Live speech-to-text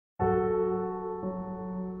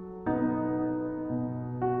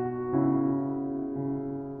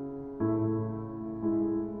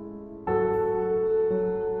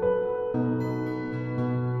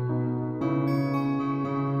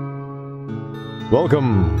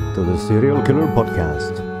Welcome to the Serial Killer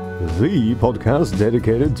Podcast, the podcast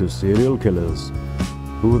dedicated to serial killers,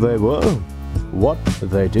 who they were, what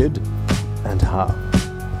they did, and how.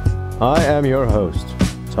 I am your host,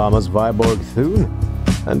 Thomas Viborg Thune,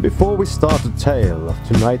 and before we start the tale of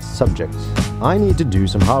tonight's subject, I need to do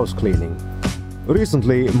some house cleaning.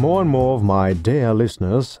 Recently, more and more of my dear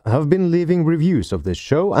listeners have been leaving reviews of this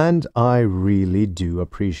show, and I really do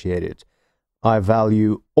appreciate it. I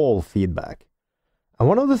value all feedback. And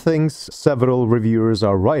one of the things several reviewers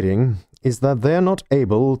are writing is that they are not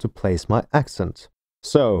able to place my accent.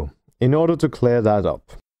 So, in order to clear that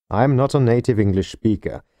up, I am not a native English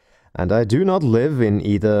speaker, and I do not live in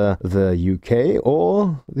either the UK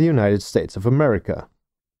or the United States of America.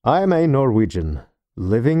 I am a Norwegian,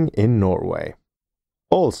 living in Norway.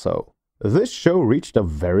 Also, this show reached a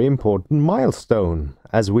very important milestone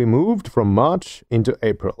as we moved from March into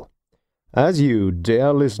April. As you,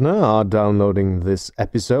 dear listener, are downloading this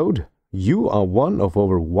episode, you are one of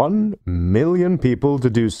over 1 million people to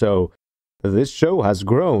do so. This show has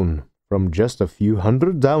grown from just a few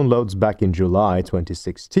hundred downloads back in July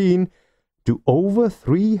 2016 to over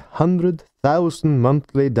 300,000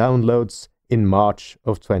 monthly downloads in March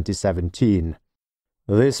of 2017.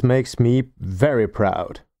 This makes me very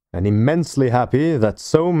proud and immensely happy that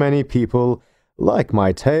so many people like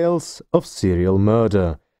my tales of serial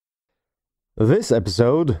murder. This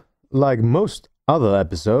episode, like most other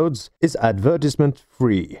episodes, is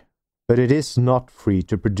advertisement-free, but it is not free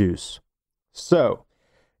to produce. So,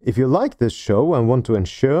 if you like this show and want to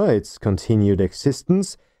ensure its continued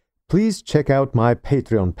existence, please check out my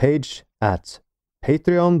Patreon page at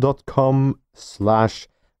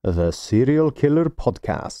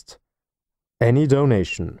patreon.com/theserialkillerpodcast. Any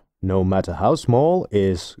donation, no matter how small,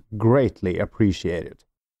 is greatly appreciated.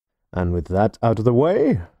 And with that out of the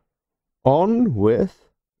way, on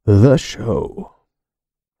with the show.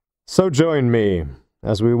 So join me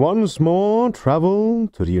as we once more travel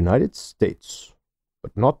to the United States,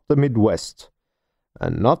 but not the Midwest,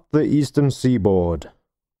 and not the Eastern Seaboard.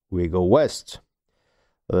 We go west,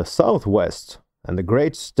 the Southwest, and the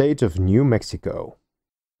great state of New Mexico.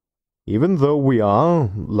 Even though we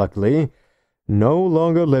are, luckily, no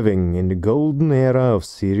longer living in the golden era of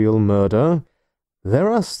serial murder,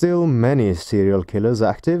 there are still many serial killers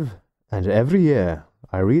active, and every year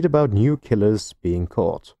I read about new killers being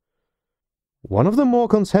caught. One of the more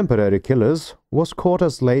contemporary killers was caught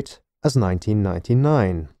as late as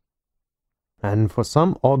 1999. And for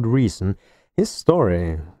some odd reason, his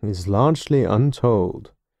story is largely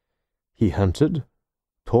untold. He hunted,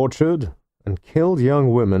 tortured, and killed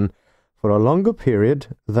young women for a longer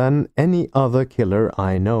period than any other killer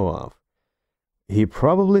I know of. He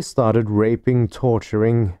probably started raping,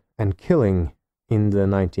 torturing, and killing in the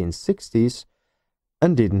 1960s,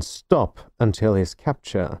 and didn't stop until his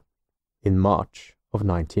capture in March of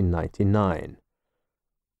 1999.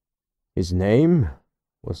 His name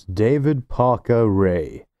was David Parker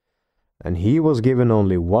Ray, and he was given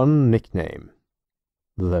only one nickname: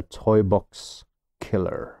 the Toy Box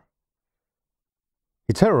Killer.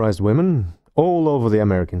 He terrorized women all over the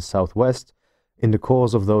American Southwest in the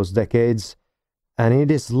course of those decades, and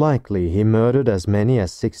it is likely he murdered as many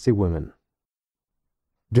as 60 women.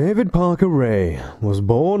 David Parker Ray was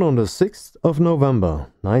born on the 6th of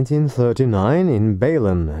November, 1939 in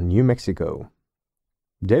Belen, New Mexico.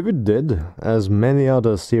 David did, as many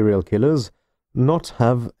other serial killers, not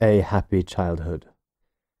have a happy childhood.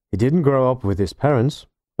 He didn't grow up with his parents,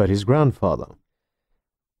 but his grandfather.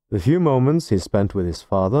 The few moments he spent with his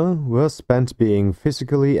father were spent being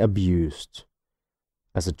physically abused.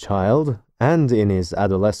 As a child, and in his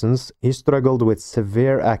adolescence, he struggled with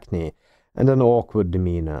severe acne and an awkward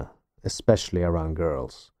demeanor, especially around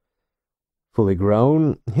girls. Fully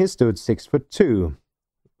grown, he stood 6'2",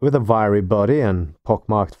 with a wiry body and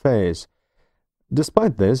pockmarked face.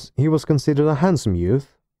 Despite this, he was considered a handsome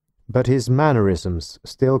youth, but his mannerisms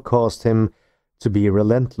still caused him to be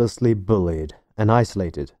relentlessly bullied and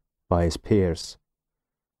isolated by his peers.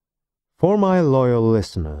 For my loyal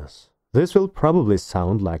listeners, this will probably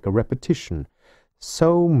sound like a repetition.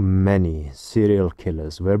 So many serial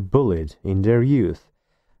killers were bullied in their youth,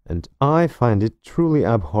 and I find it truly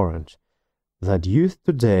abhorrent that youth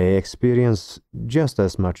today experience just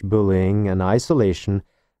as much bullying and isolation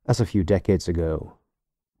as a few decades ago,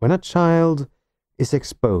 when a child is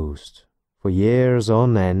exposed for years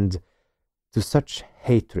on end to such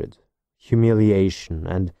hatred, humiliation,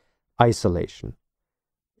 and isolation.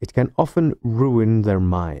 It can often ruin their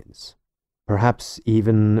minds, perhaps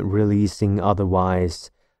even releasing otherwise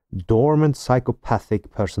dormant psychopathic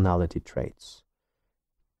personality traits.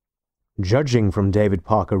 Judging from David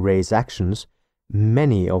Parker Ray's actions,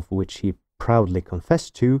 many of which he proudly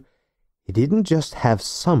confessed to, he didn't just have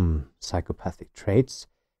some psychopathic traits,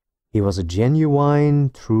 he was a genuine,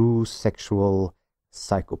 true sexual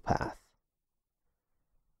psychopath.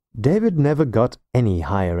 David never got any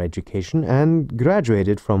higher education and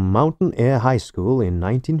graduated from Mountain Air High School in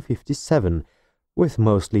 1957 with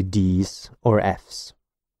mostly D's or F's.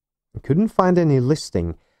 I couldn't find any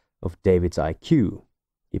listing of David's IQ.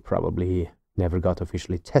 He probably never got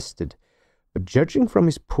officially tested, but judging from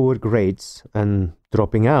his poor grades and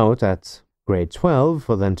dropping out at grade 12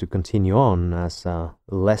 for then to continue on as a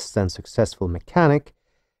less than successful mechanic,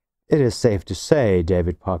 it is safe to say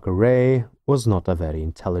David Parker Ray was not a very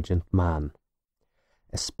intelligent man,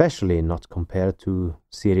 especially not compared to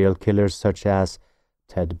serial killers such as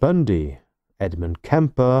Ted Bundy, Edmund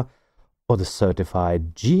Kemper, or the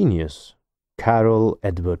certified genius Carroll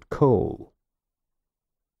Edward Cole.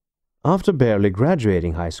 After barely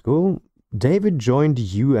graduating high school, David joined the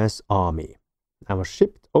U.S. Army and was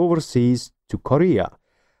shipped overseas to Korea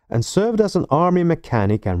and served as an army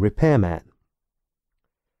mechanic and repairman.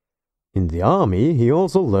 In the army, he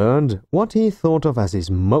also learned what he thought of as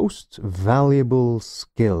his most valuable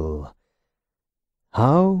skill: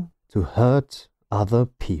 how to hurt other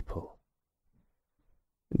people.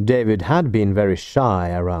 David had been very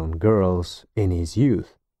shy around girls in his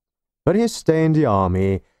youth, but his stay in the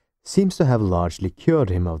army seems to have largely cured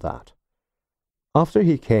him of that. After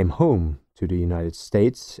he came home to the United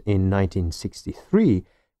States in 1963,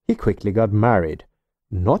 he quickly got married,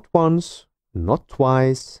 not once, not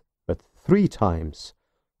twice, but 3 times,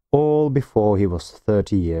 all before he was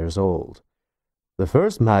 30 years old. The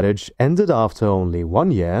first marriage ended after only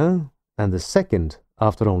 1 year, and the second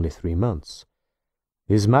after only 3 months.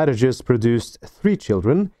 His marriages produced 3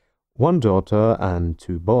 children, 1 daughter and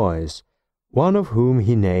 2 boys, one of whom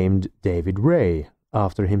he named David Ray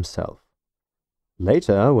after himself.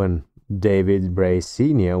 Later, when David Ray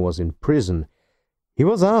Sr. was in prison, he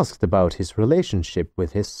was asked about his relationship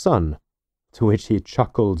with his son, to which he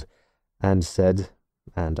chuckled and said,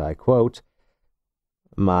 and I quote,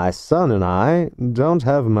 "My son and I don't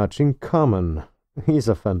have much in common. He's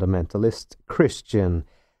a fundamentalist Christian,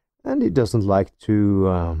 and he doesn't like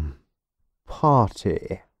to,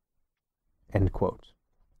 party." End quote.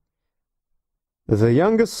 The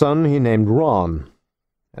youngest son he named Ron,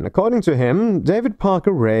 and according to him, David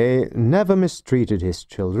Parker Ray never mistreated his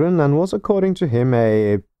children and was, according to him,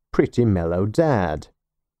 a pretty mellow dad.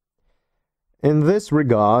 In this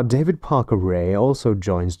regard, David Parker Ray also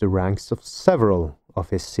joins the ranks of several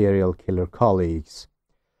of his serial killer colleagues.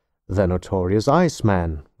 The notorious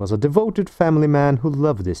Iceman was a devoted family man who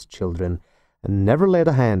loved his children and never laid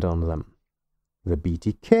a hand on them. The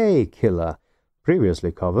BTK killer,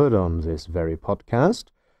 previously covered on this very podcast,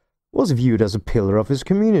 was viewed as a pillar of his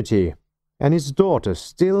community, and his daughter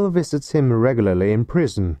still visits him regularly in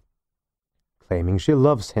prison, claiming she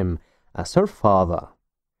loves him as her father.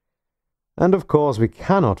 And of course we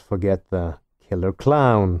cannot forget the killer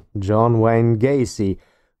clown, John Wayne Gacy,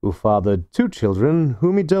 who fathered 2 children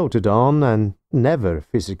whom he doted on and never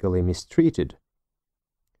physically mistreated.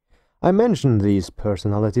 I mention these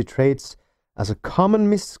personality traits as a common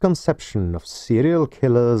misconception of serial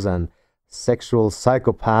killers and sexual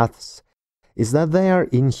psychopaths is that they are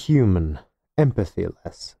inhuman,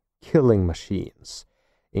 empathyless, killing machines,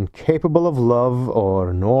 incapable of love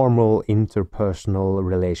or normal interpersonal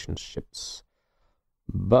relationships.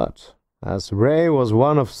 But, as Ray was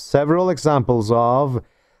one of several examples of,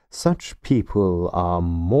 such people are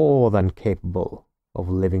more than capable of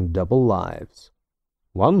living double lives.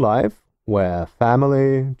 One life where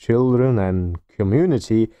family, children, and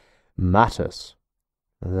community matters,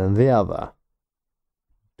 and then the other,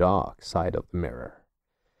 dark side of the mirror,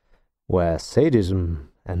 where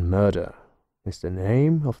sadism and murder is the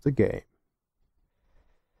name of the game.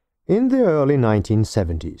 In the early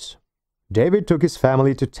 1970s, David took his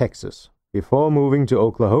family to Texas before moving to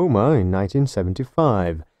Oklahoma in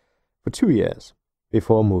 1975 for 2 years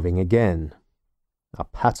before moving again. A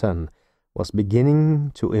pattern was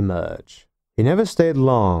beginning to emerge. He never stayed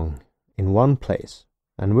long in one place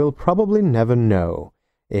and will probably never know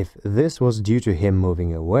if this was due to him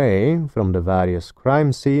moving away from the various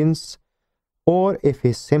crime scenes or if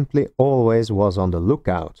he simply always was on the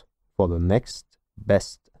lookout for the next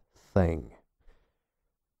best thing.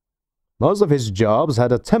 Most of his jobs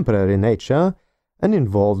had a temporary nature and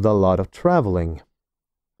involved a lot of traveling.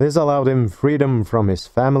 This allowed him freedom from his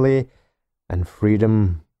family and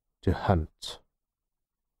freedom to hunt.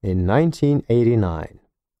 In 1989,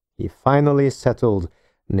 he finally settled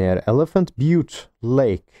near Elephant Butte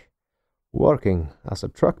Lake, working as a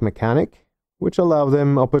truck mechanic which allowed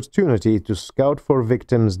them opportunity to scout for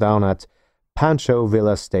victims down at Pancho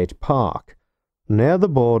Villa State Park, near the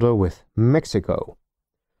border with Mexico.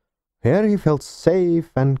 Here he felt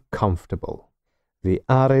safe and comfortable, the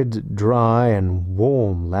arid, dry, and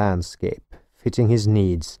warm landscape fitting his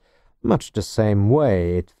needs, much the same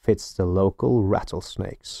way it fits the local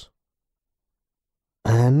rattlesnakes.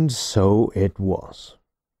 And so it was.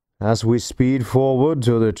 As we speed forward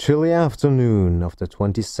to the chilly afternoon of the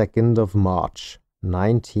 22nd of March,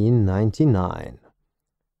 1999,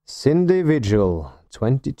 Cindy Vigil,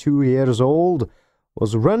 22 years old,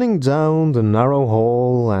 was running down the narrow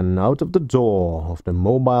hall and out of the door of the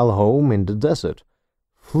mobile home in the desert,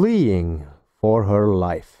 fleeing for her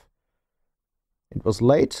life. It was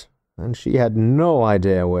late, and she had no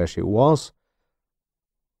idea where she was,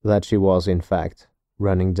 that she was, in fact,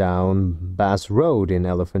 running down Bass Road in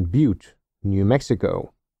Elephant Butte, New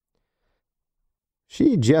Mexico.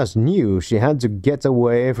 She just knew she had to get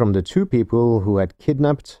away from the two people who had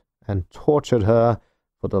kidnapped and tortured her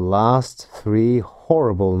for the last 3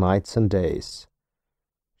 horrible nights and days.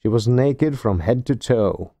 She was naked from head to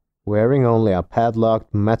toe, wearing only a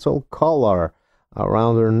padlocked metal collar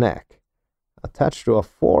around her neck, attached to a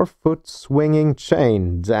 4-foot swinging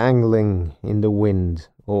chain dangling in the wind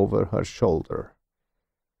over her shoulder.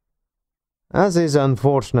 As is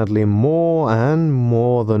unfortunately more and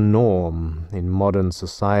more the norm in modern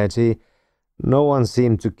society, no one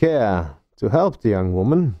seemed to care to help the young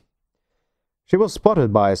woman. She was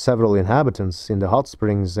spotted by several inhabitants in the Hot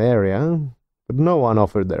Springs area, but no one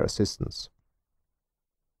offered their assistance.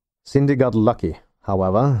 Cindy got lucky,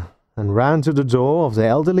 however, and ran to the door of the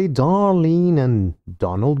elderly Darlene and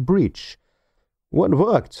Donald Breach, who had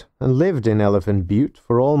worked and lived in Elephant Butte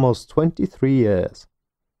for almost 23 years.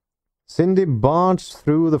 Cindy barged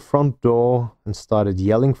through the front door and started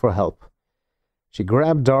yelling for help. She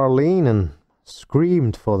grabbed Darlene and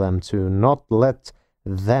screamed for them to not let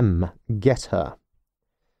them get her.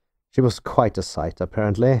 She was quite a sight,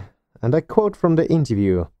 apparently, and I quote from the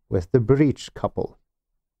interview with the Breach couple.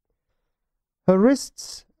 Her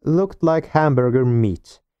wrists looked like hamburger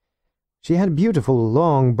meat. She had beautiful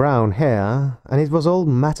long brown hair, and it was all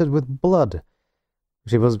matted with blood.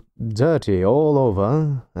 She was dirty all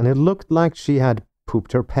over, and it looked like she had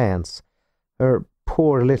pooped her pants. Her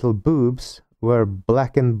poor little boobs were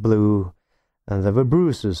black and blue, and there were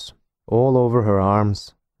bruises all over her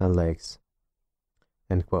arms and legs."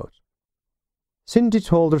 End quote. Cindy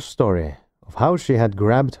told her story of how she had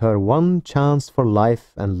grabbed her one chance for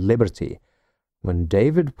life and liberty when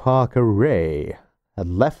David Parker Ray had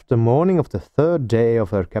left the morning of the 3rd day of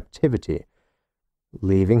her captivity,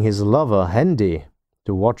 leaving his lover Hendy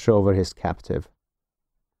to watch over his captive.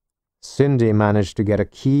 Cindy managed to get a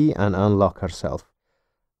key and unlock herself,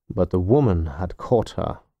 but the woman had caught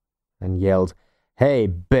her and yelled, "Hey,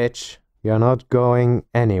 bitch, you're not going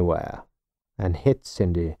anywhere," and hit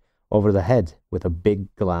Cindy over the head with a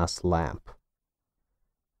big glass lamp.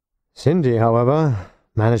 Cindy, however,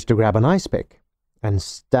 managed to grab an ice pick and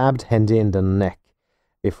stabbed Hendy in the neck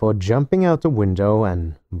before jumping out the window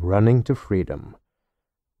and running to freedom.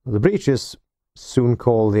 The Breaches soon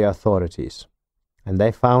called the authorities, and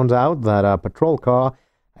they found out that a patrol car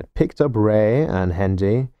had picked up Ray and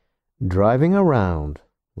Hendy driving around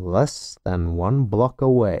less than 1 block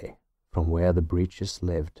away from where the Breaches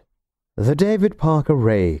lived. The David Parker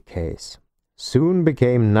Ray case soon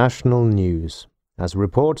became national news as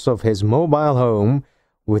reports of his mobile home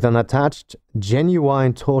with an attached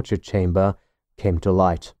genuine torture chamber came to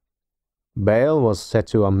light. Bail was set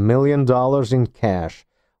to $1 million in cash,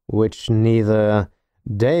 which neither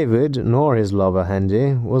David nor his lover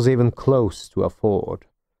Hendy was even close to afford.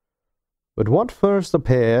 But what first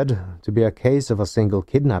appeared to be a case of a single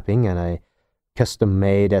kidnapping and a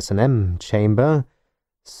custom-made S&M chamber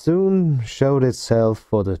soon showed itself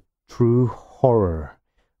for the true horror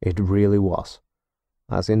it really was,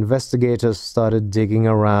 as investigators started digging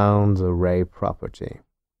around the Ray property.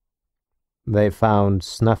 They found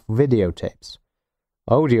snuff videotapes,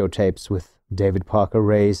 audio tapes with David Parker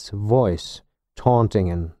Ray's voice taunting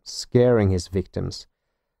and scaring his victims,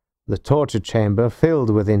 the torture chamber filled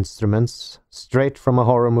with instruments straight from a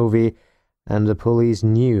horror movie, and the police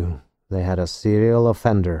knew they had a serial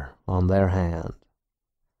offender on their hand.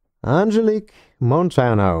 Angelique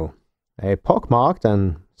Montano, a pockmarked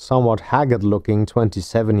and somewhat haggard-looking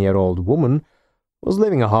 27-year-old woman, was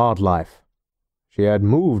living a hard life. She had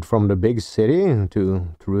moved from the big city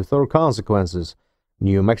to Truth or Consequences,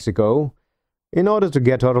 New Mexico, in order to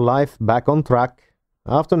get her life back on track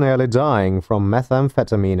after nearly dying from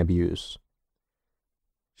methamphetamine abuse.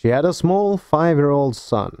 She had a small 5-year-old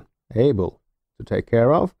son, Abel, to take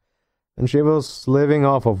care of, and she was living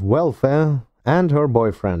off of welfare and her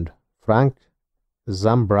boyfriend, Frank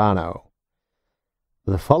Zambrano.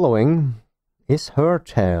 The following is her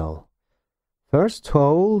tale, first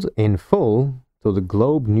told in full to the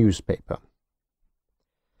Globe newspaper.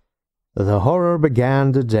 The horror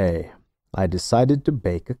began the day I decided to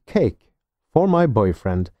bake a cake for my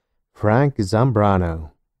boyfriend, Frank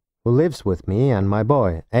Zambrano, who lives with me and my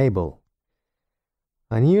boy, Abel.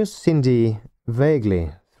 I knew Cindy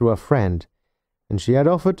vaguely through a friend, and she had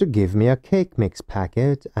offered to give me a cake mix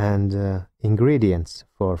packet and ingredients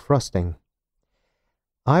for frosting.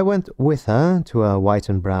 I went with her to a white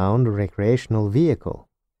and brown recreational vehicle.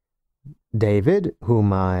 David,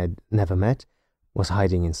 whom I'd never met, was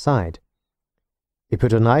hiding inside. He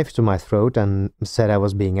put a knife to my throat and said I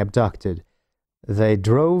was being abducted. They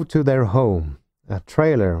drove to their home, a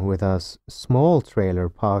trailer with a small trailer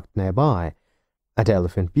parked nearby at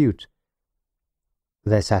Elephant Butte.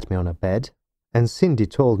 They sat me on a bed, and Cindy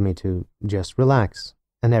told me to just relax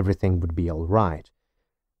and everything would be all right.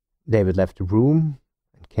 David left the room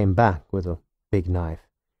and came back with a big knife.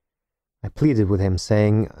 I pleaded with him,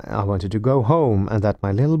 saying I wanted to go home and that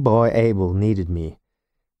my little boy Abel needed me.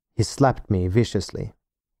 He slapped me viciously.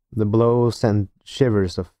 The blow sent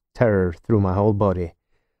shivers of terror through my whole body.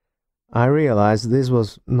 I realized this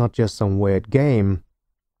was not just some weird game,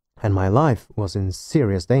 and my life was in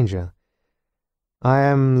serious danger. I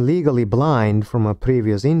am legally blind from a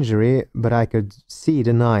previous injury, but I could see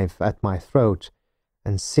the knife at my throat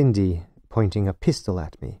and Cindy pointing a pistol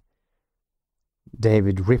at me.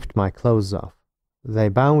 David ripped my clothes off. They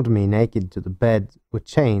bound me naked to the bed with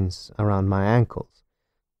chains around my ankles.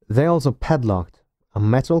 They also padlocked a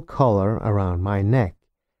metal collar around my neck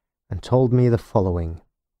and told me the following: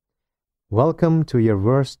 "Welcome to your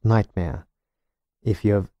worst nightmare. If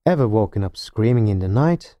you have ever woken up screaming in the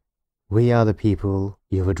night, we are the people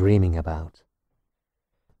you were dreaming about."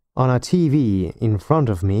 On a TV in front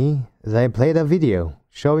of me, they played a video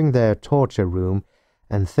showing their torture room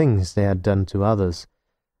and things they had done to others.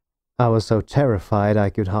 I was so terrified I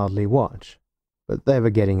could hardly watch, but they were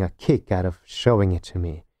getting a kick out of showing it to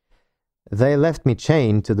me. They left me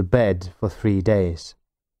chained to the bed for 3 days.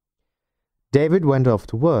 David went off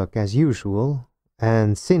to work as usual,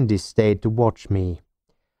 and Cindy stayed to watch me.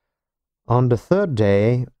 On the 3rd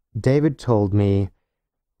day, David told me,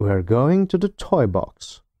 "We're going to the toy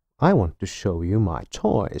box. I want to show you my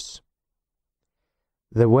toys."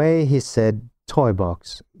 The way he said toy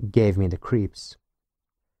box gave me the creeps.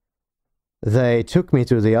 They took me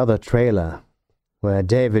to the other trailer, where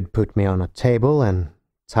David put me on a table and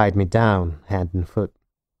tied me down hand and foot.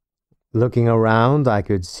 Looking around, I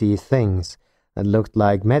could see things that looked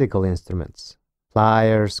like medical instruments: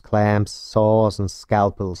 pliers, clamps, saws, and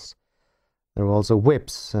scalpels. There were also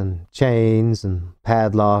whips and chains and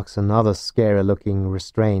padlocks and other scary-looking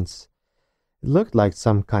restraints. It looked like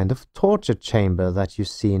some kind of torture chamber that you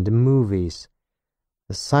see in the movies.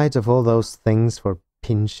 The sight of all those things for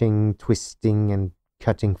pinching, twisting, and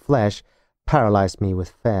cutting flesh paralyzed me with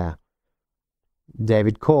fear.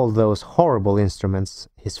 David called those horrible instruments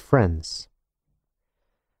his friends.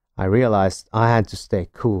 I realized I had to stay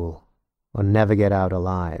cool or never get out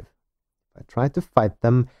alive. If I tried to fight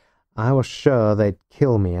them, I was sure they'd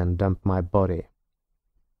kill me and dump my body.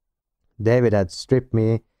 David had stripped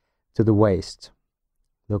me to the waist.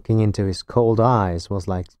 Looking into his cold eyes was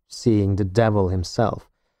like seeing the devil himself.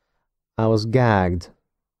 I was gagged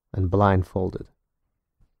and blindfolded.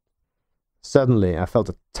 Suddenly, I felt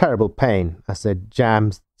a terrible pain as they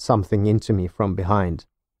jammed something into me from behind.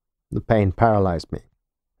 The pain paralyzed me.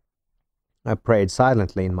 I prayed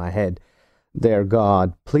silently in my head, "Dear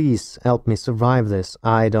God, please help me survive this.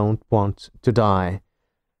 I don't want to die."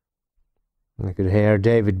 I could hear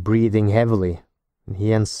David breathing heavily, and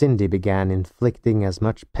he and Cindy began inflicting as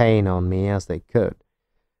much pain on me as they could.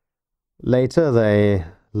 Later, they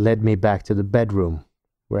led me back to the bedroom,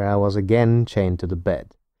 where I was again chained to the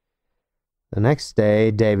bed. The next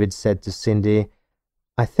day, David said to Cindy,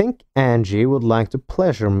 "I think Angie would like to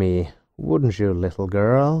pleasure me, wouldn't you, little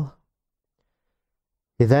girl?"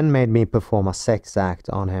 He then made me perform a sex act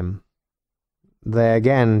on him. They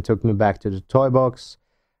again took me back to the toy box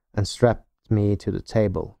and strapped me to the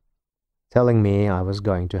table, telling me I was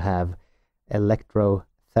going to have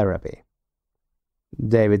electrotherapy.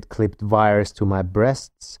 David clipped wires to my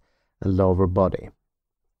breasts and lower body.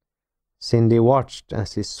 Cindy watched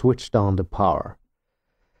as he switched on the power.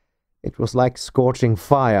 It was like scorching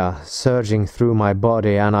fire surging through my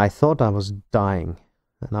body, and I thought I was dying,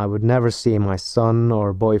 and I would never see my son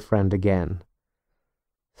or boyfriend again.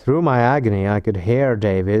 Through my agony, I could hear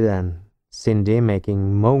David and Cindy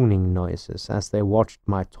making moaning noises as they watched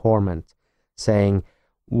my torment, saying,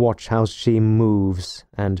 "Watch how she moves,"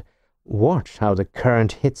 and "Watch how the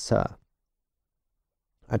current hits her."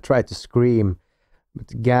 I tried to scream,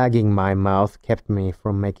 but gagging my mouth kept me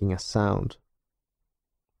from making a sound.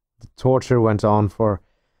 The torture went on for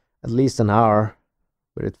at least an hour,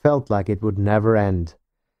 but it felt like it would never end.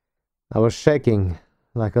 I was shaking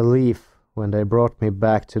like a leaf when they brought me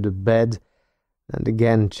back to the bed and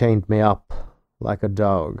again chained me up like a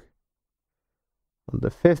dog. On the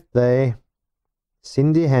 5th day,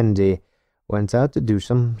 Cindy Hendy went out to do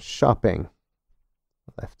some shopping.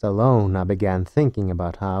 Left alone, I began thinking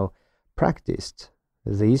about how practiced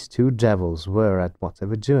these two devils were at what they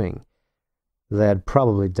were doing. They had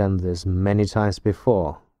probably done this many times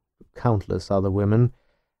before, countless other women,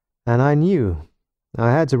 and I knew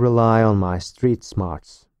I had to rely on my street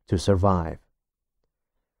smarts to survive.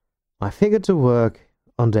 I figured to work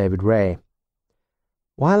on David Ray.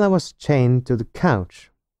 While I was chained to the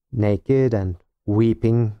couch, naked and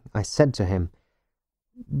weeping, I said to him,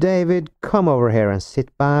 "David, come over here and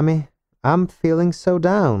sit by me. I'm feeling so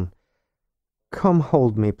down. Come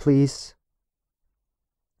hold me, please."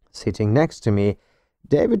 Sitting next to me,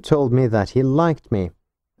 David told me that he liked me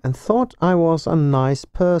and thought I was a nice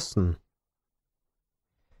person.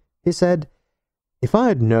 He said, "If I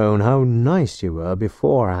had known how nice you were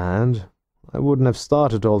beforehand, I wouldn't have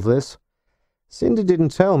started all this. Cindy didn't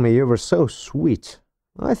tell me you were so sweet.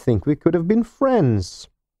 I think we could have been friends."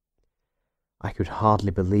 I could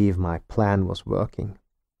hardly believe my plan was working.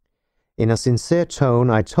 In a sincere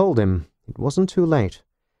tone, I told him it wasn't too late.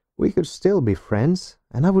 We could still be friends,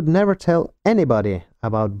 and I would never tell anybody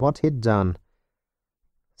about what he'd done.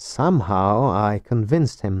 Somehow I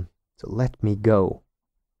convinced him to let me go.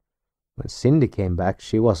 When Cindy came back,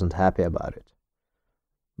 she wasn't happy about it.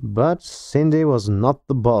 But Cindy was not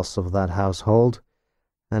the boss of that household,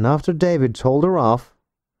 and after David told her off,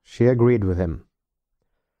 she agreed with him.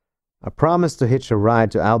 I promised to hitch a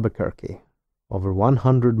ride to Albuquerque, over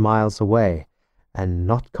 100 miles away, and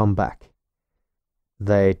not come back.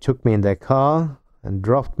 They took me in their car and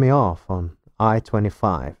dropped me off on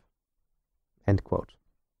I-25. End quote.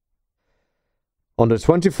 On the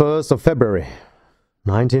 21st of February,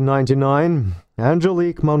 1999,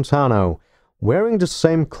 Angelique Montano, wearing the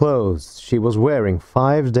same clothes she was wearing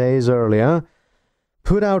 5 days earlier,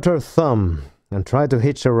 put out her thumb and tried to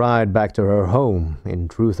hitch a ride back to her home in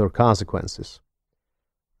Truth or Consequences.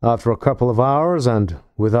 After a couple of hours, and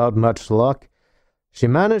without much luck, she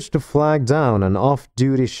managed to flag down an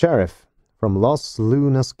off-duty sheriff from Los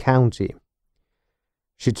Lunas County.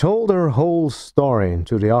 She told her whole story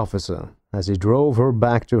to the officer as he drove her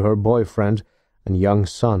back to her boyfriend and young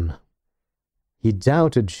son. He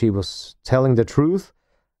doubted she was telling the truth,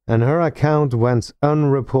 and her account went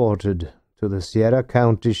unreported to the Sierra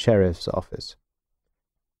County Sheriff's Office.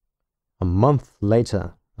 A month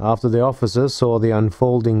later, after the officer saw the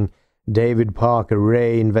unfolding David Parker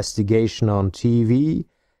Ray investigation on TV,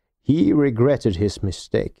 he regretted his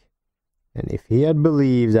mistake. And if he had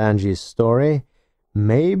believed Angie's story,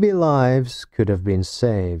 maybe lives could have been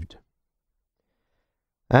saved.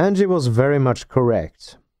 Angie was very much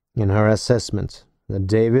correct in her assessment that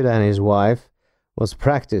David and his wife was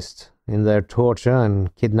practiced in their torture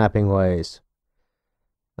and kidnapping ways.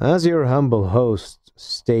 As your humble host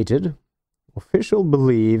stated, officials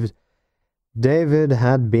believed David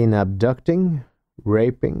had been abducting,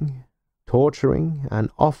 raping, torturing, and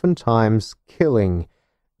oftentimes killing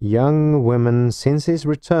young women since his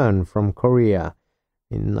return from Korea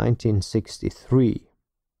in 1963,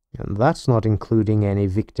 and that's not including any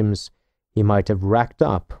victims he might have racked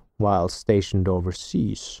up while stationed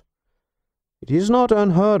overseas. It is not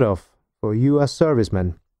unheard of for U.S.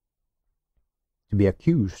 servicemen to be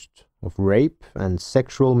accused of rape and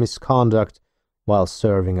sexual misconduct while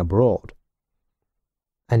serving abroad.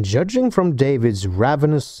 And judging from David's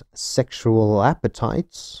ravenous sexual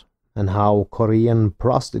appetites and how Korean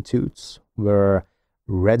prostitutes were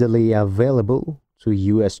readily available to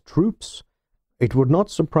U.S. troops, it would not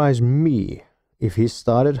surprise me if he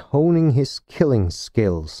started honing his killing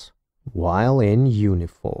skills while in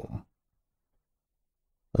uniform.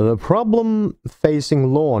 The problem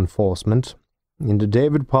facing law enforcement in the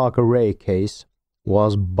David Parker Ray case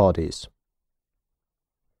was bodies.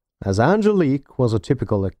 As Angelique was a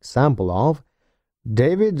typical example of,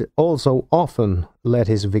 David also often let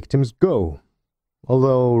his victims go,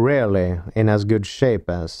 although rarely in as good shape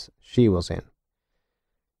as she was in.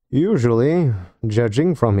 Usually,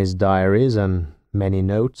 judging from his diaries and many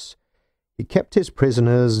notes, he kept his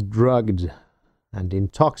prisoners drugged and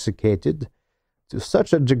intoxicated to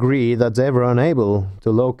such a degree that they were unable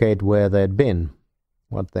to locate where they had been,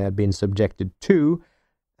 what they had been subjected to,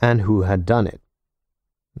 and who had done it.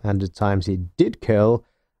 At the times he did kill,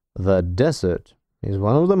 the desert is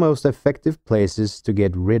one of the most effective places to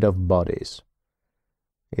get rid of bodies.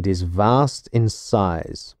 It is vast in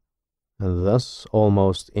size, and thus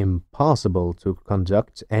almost impossible to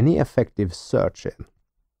conduct any effective search in,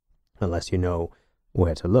 unless you know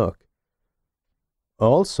where to look.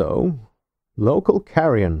 Also, local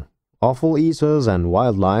carrion, offal eaters, and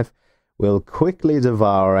wildlife will quickly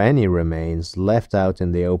devour any remains left out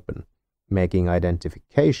in the open, making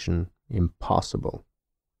identification impossible.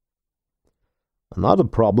 Another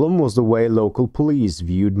problem was the way local police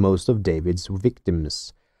viewed most of David's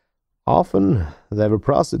victims. Often they were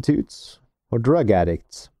prostitutes or drug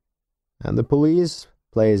addicts, and the police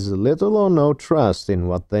placed little or no trust in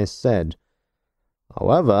what they said.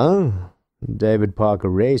 However, in David Parker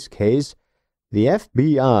Ray's case, the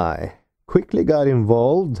FBI quickly got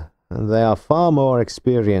involved, and they are far more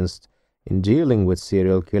experienced in dealing with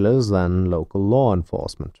serial killers than local law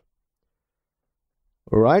enforcement.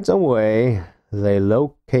 Right away, they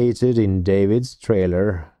located in David's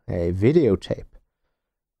trailer a videotape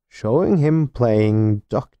showing him playing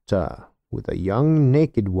doctor with a young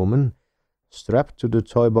naked woman strapped to the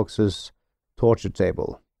toy box's torture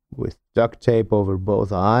table, with duct tape over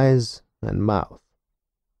both eyes and mouth.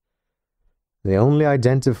 The only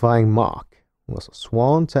identifying mark was a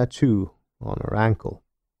swan tattoo on her ankle.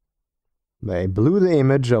 They blew the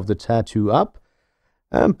image of the tattoo up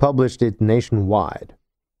and published it nationwide.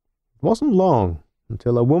 It wasn't long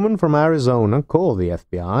until a woman from Arizona called the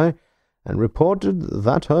FBI and reported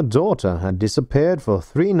that her daughter had disappeared for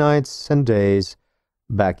 3 nights and days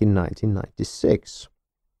back in 1996.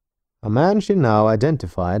 A man she now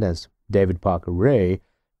identified as David Parker Ray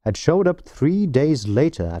had showed up 3 days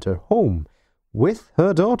later at her home with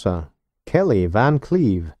her daughter, Kelly Van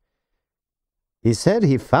Cleve. He said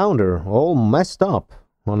he found her all messed up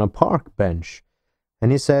on a park bench,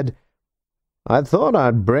 and he said, "I thought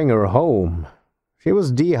I'd bring her home. She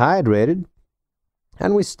was dehydrated,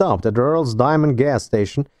 and we stopped at Earl's Diamond gas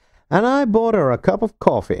station, and I bought her a cup of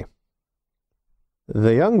coffee."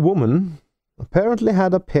 The young woman apparently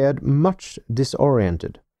had appeared much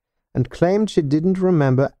disoriented, and claimed she didn't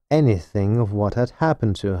remember anything of what had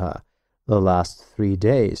happened to her the last 3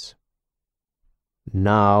 days.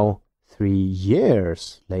 Now, 3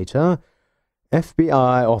 years later,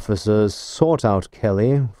 FBI officers sought out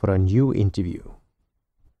Kelly for a new interview.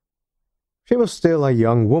 She was still a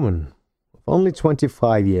young woman of only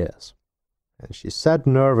 25 years, and she sat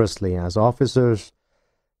nervously as officers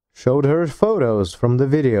showed her photos from the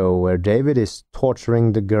video where David is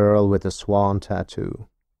torturing the girl with a swan tattoo.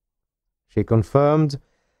 She confirmed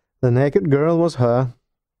the naked girl was her,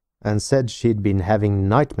 and said she'd been having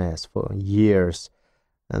nightmares for years,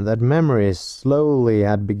 and that memories slowly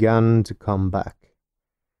had begun to come back.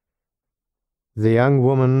 The young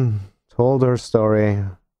woman told her story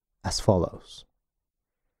as follows.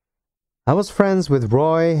 "I was friends with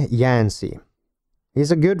Roy Yancey.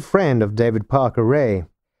 He's a good friend of David Parker Ray.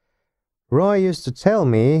 Roy used to tell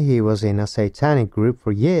me he was in a satanic group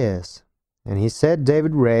for years, and he said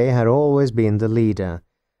David Ray had always been the leader.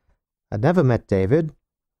 I'd never met David,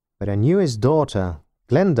 but I knew his daughter,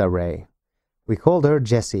 Glenda Ray. We called her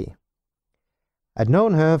Jessie. I'd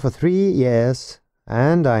known her for 3 years,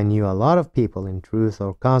 and I knew a lot of people in Truth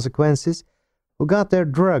or Consequences who got their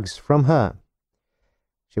drugs from her.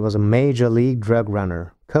 She was a major league drug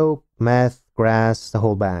runner, coke, meth, grass, the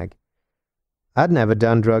whole bag. I'd never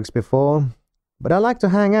done drugs before, but I liked to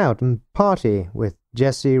hang out and party with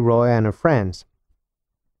Jessie, Roy, and her friends.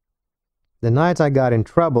 The night I got in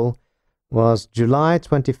trouble was July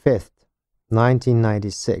 25th,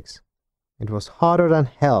 1996. It was hotter than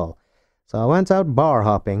hell, so I went out bar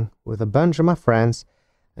hopping with a bunch of my friends,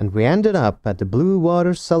 and we ended up at the Blue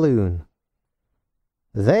Water Saloon.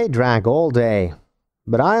 They drank all day,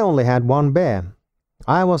 but I only had 1 beer.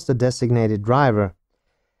 I was the designated driver.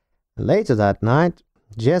 Later that night,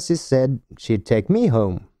 Jessie said she'd take me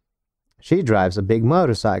home. She drives a big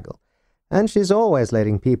motorcycle, and she's always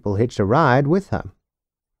letting people hitch a ride with her.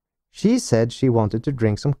 She said she wanted to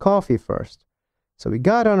drink some coffee first. So we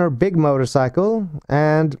got on her big motorcycle,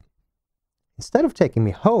 and instead of taking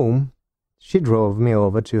me home, she drove me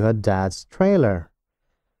over to her dad's trailer.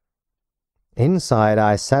 Inside,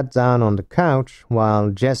 I sat down on the couch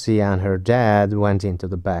while Jessie and her dad went into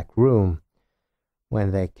the back room.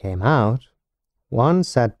 When they came out, one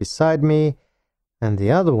sat beside me, and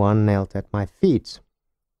the other one knelt at my feet.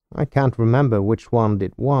 I can't remember which one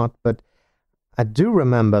did what, but I do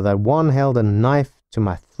remember that one held a knife to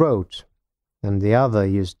my throat, and the other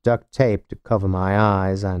used duct tape to cover my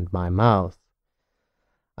eyes and my mouth.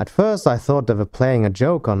 At first I thought they were playing a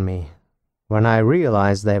joke on me. When I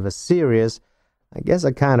realized they were serious, I guess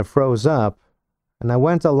I kind of froze up, and I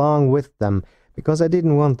went along with them because I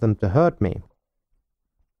didn't want them to hurt me.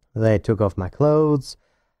 They took off my clothes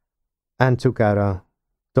and took out a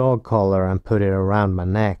dog collar and put it around my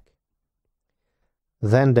neck.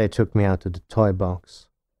 Then they took me out to the toy box.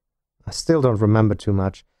 I still don't remember too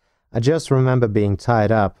much. I just remember being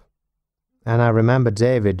tied up, and I remember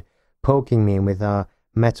David poking me with a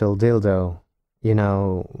metal dildo,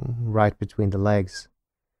 right between the legs.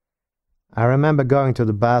 I remember going to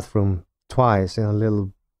the bathroom twice in a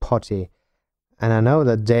little potty, and I know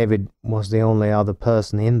that David was the only other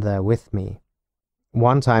person in there with me.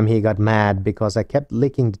 One time he got mad because I kept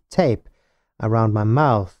licking the tape around my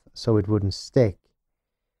mouth so it wouldn't stick.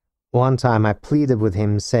 One time I pleaded with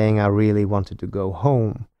him, saying I really wanted to go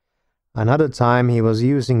home. Another time he was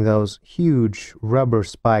using those huge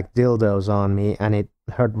rubber-spiked dildos on me, and it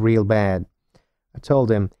hurt real bad. I told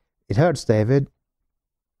him, "It hurts, David,"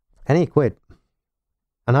 and he quit.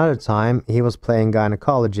 Another time he was playing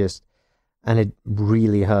gynecologist, and it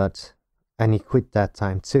really hurt, and he quit that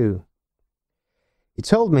time too. He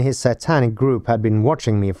told me his satanic group had been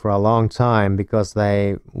watching me for a long time because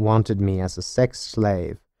they wanted me as a sex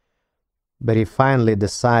slave. But he finally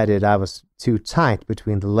decided I was too tight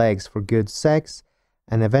between the legs for good sex,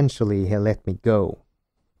 and eventually he let me go.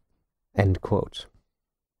 End quote.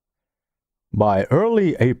 By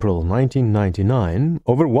early April 1999,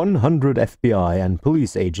 over 100 FBI and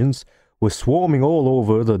police agents were swarming all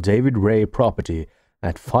over the David Ray property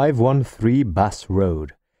at 513 Bass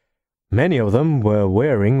Road. Many of them were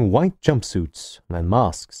wearing white jumpsuits and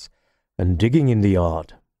masks and digging in the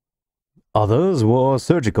yard. Others wore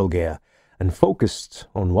surgical gear and focused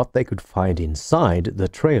on what they could find inside the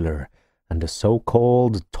trailer and the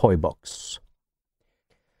so-called toy box.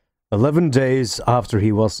 11 days after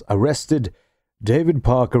he was arrested, David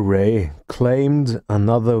Parker Ray claimed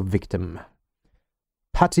another victim.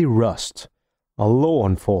 Patty Rust, a law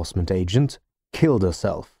enforcement agent, killed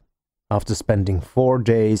herself after spending 4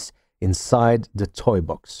 days inside the toy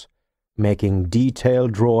box, making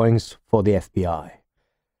detailed drawings for the FBI.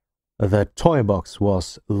 The toy box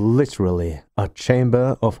was literally a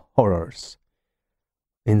chamber of horrors.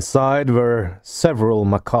 Inside were several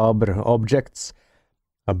macabre objects.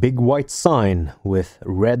 A big white sign with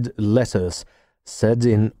red letters said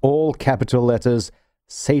in all capital letters,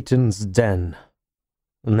 "Satan's Den."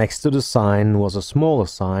 Next to the sign was a smaller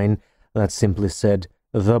sign that simply said,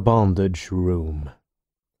 "The Bondage Room."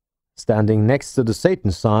 Standing next to the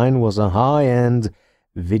Satan sign was a high-end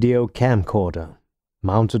video camcorder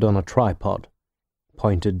mounted on a tripod,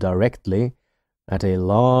 pointed directly at a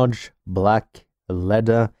large black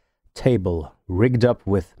leather table rigged up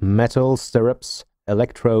with metal stirrups,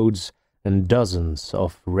 electrodes, and dozens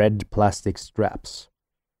of red plastic straps.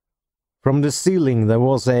 From the ceiling there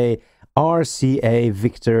was a RCA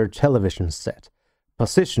Victor television set,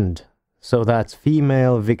 positioned so that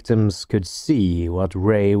female victims could see what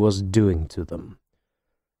Ray was doing to them.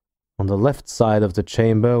 On the left side of the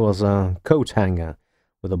chamber was a coat hanger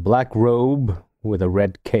with a black robe with a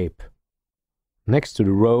red cape. Next to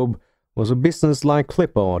the robe was a business-like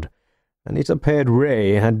clipboard, and it appeared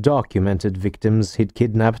Ray had documented victims he'd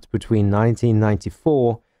kidnapped between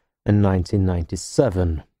 1994 and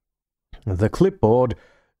 1997. The clipboard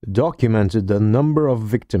documented the number of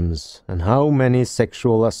victims and how many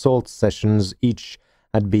sexual assault sessions each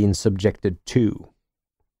had been subjected to.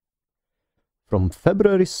 From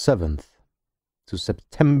February 7th to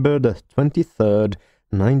September the 23rd,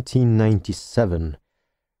 1997,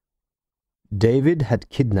 David had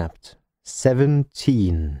kidnapped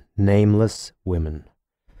 17 nameless women.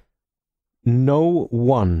 No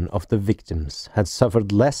one of the victims had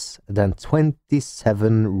suffered less than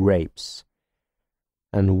 27 rapes,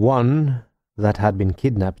 and one that had been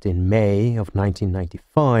kidnapped in May of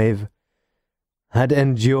 1995 had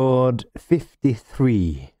endured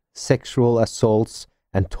 53 sexual assaults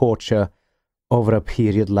and torture over a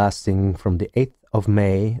period lasting from the 8th of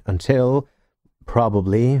May until,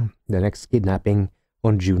 probably, the next kidnapping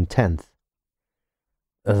on June 10th.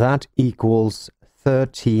 That equals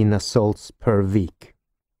 13 assaults per week,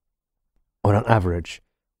 or an average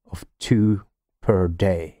of 2 per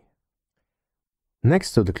day.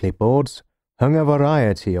 Next to the clipboards hung a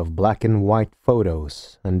variety of black and white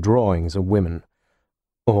photos and drawings of women,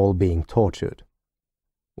 all being tortured.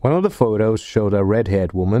 One of the photos showed a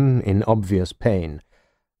red-haired woman in obvious pain.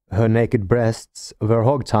 Her naked breasts were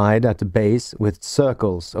hog-tied at the base with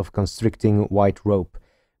circles of constricting white rope,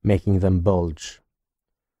 making them bulge.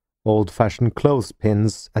 old-fashioned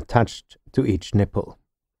clothespins attached to each nipple.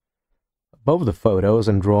 Above the photos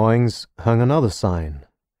and drawings hung another sign.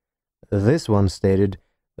 This one stated,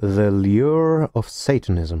 "The Lure of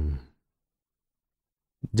Satanism."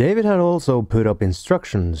 David had also put up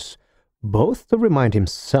instructions, both to remind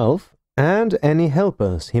himself and any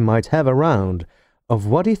helpers he might have around of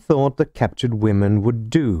what he thought the captured women would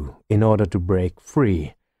do in order to break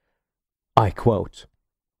free. I quote,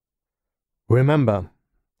 "Remember,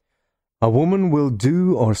 a woman will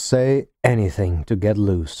do or say anything to get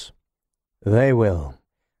loose. They will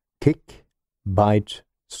kick, bite,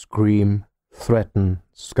 scream, threaten,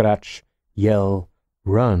 scratch, yell,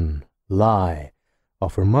 run, lie,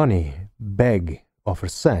 offer money, beg, offer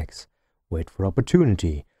sex, wait for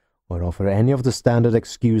opportunity, or offer any of the standard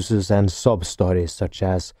excuses and sob stories such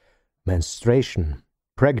as menstruation,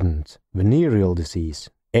 pregnant, venereal disease,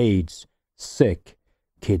 AIDS, sick,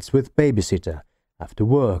 kids with babysitter, after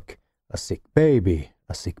work, a sick baby,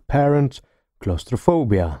 a sick parent,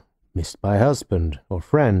 claustrophobia, missed by husband or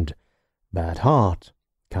friend, bad heart,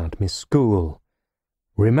 can't miss school.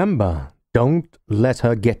 Remember, don't let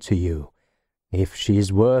her get to you. If she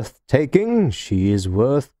is worth taking, she is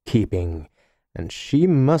worth keeping, and she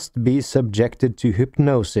must be subjected to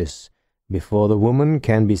hypnosis before the woman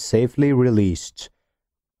can be safely released.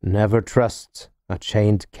 Never trust a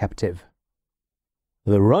chained captive."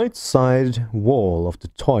 The right side wall of the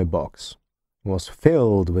toy box was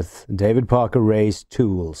filled with David Parker Ray's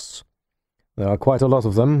tools. There are quite a lot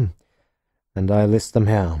of them, and I list them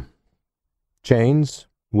here. Chains,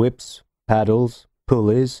 whips, paddles,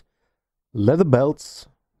 pulleys, leather belts,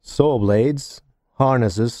 saw blades,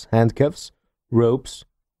 harnesses, handcuffs, ropes,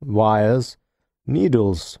 wires,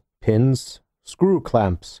 needles, pins, screw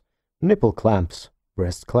clamps, nipple clamps,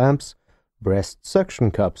 breast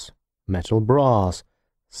suction cups, metal bras,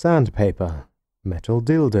 sandpaper, metal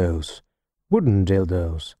dildos, wooden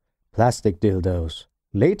dildos, plastic dildos,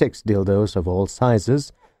 latex dildos of all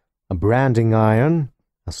sizes, a branding iron,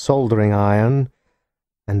 a soldering iron,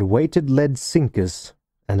 and weighted lead sinkers,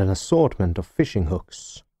 and an assortment of fishing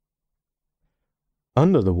hooks.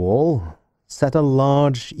 Under the wall sat a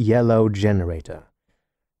large yellow generator.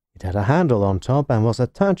 It had a handle on top and was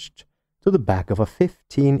attached to the back of a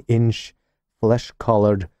 15-inch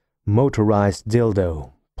flesh-colored motorized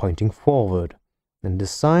dildo pointing forward and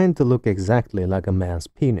designed to look exactly like a man's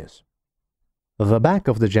penis. The back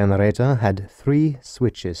of the generator had 3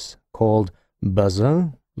 switches called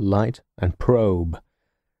buzzer, light, and probe.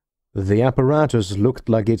 The apparatus looked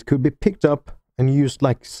like it could be picked up and used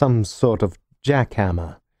like some sort of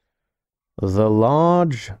jackhammer. The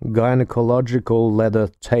large gynecological leather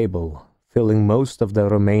table, filling most of the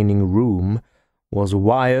remaining room, was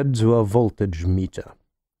wired to a voltage meter,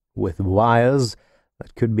 with wires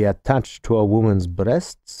that could be attached to a woman's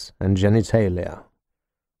breasts and genitalia.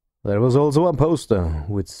 There was also a poster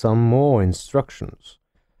with some more instructions,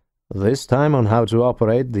 this time on how to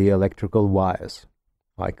operate the electrical wires.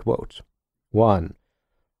 I quote, 1.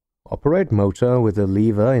 Operate motor with the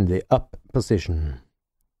lever in the up position.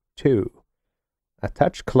 2.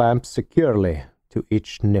 Attach clamp securely to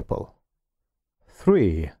each nipple.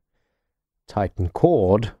 3. Tighten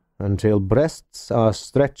cord until breasts are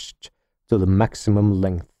stretched to the maximum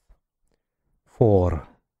length. 4.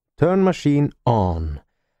 Turn machine on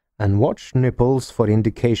and watch nipples for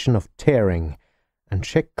indication of tearing and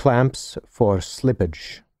check clamps for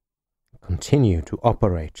slippage. Continue to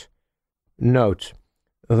operate. Note,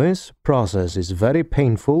 this process is very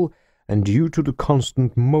painful, and due to the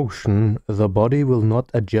constant motion, the body will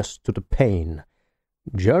not adjust to the pain.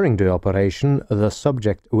 During the operation, the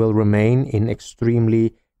subject will remain in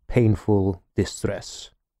extremely painful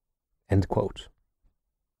distress. End quote.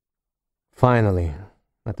 Finally,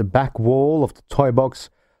 at the back wall of the toy box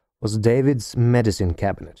was David's medicine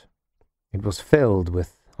cabinet. It was filled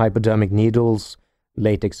with hypodermic needles,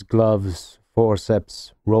 latex gloves,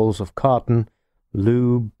 forceps, rolls of cotton,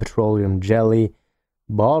 lube, petroleum jelly,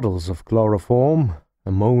 bottles of chloroform,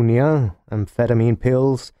 ammonia, amphetamine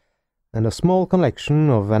pills, and a small collection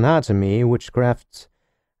of anatomy, witchcraft,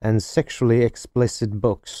 and sexually explicit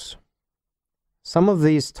books. Some of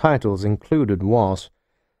these titles included was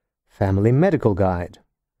Family Medical Guide,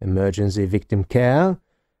 Emergency Victim Care,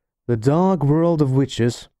 The Dark World of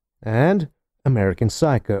Witches, and American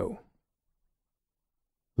Psycho.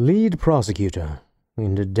 Lead prosecutor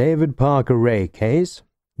in the David Parker Ray case,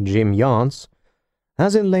 Jim Yance,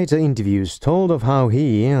 has in later interviews told of how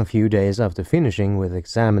he, a few days after finishing with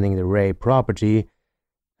examining the Ray property,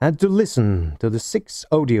 had to listen to the 6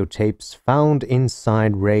 audio tapes found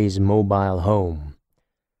inside Ray's mobile home.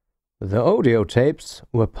 The audio tapes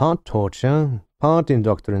were part torture, part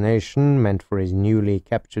indoctrination meant for his newly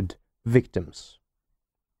captured victims.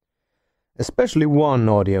 Especially one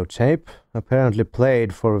audio tape, apparently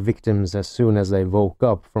played for victims as soon as they woke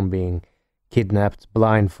up from being kidnapped,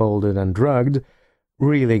 blindfolded, and drugged,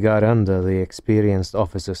 really got under the experienced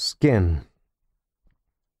officer's skin.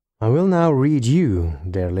 I will now read you,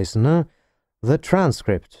 dear listener, the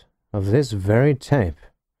transcript of this very tape.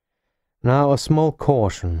 Now, a small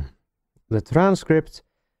caution. The transcript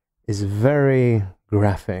is very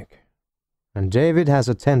graphic, and David has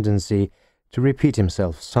a tendency to repeat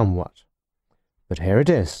himself somewhat. But here it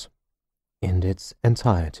is, in its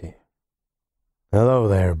entirety. Hello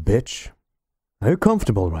there, bitch. Are you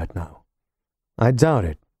comfortable right now? I doubt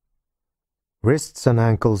it. Wrists and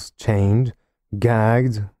ankles chained,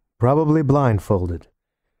 gagged, probably blindfolded.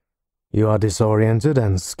 You are disoriented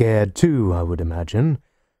and scared too, I would imagine.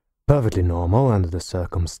 Perfectly normal under the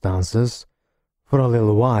circumstances. For a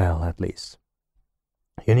little while, at least.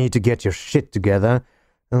 You need to get your shit together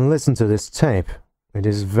and listen to this tape. It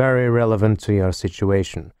is very relevant to your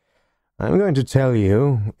situation. I'm going to tell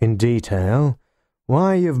you, in detail,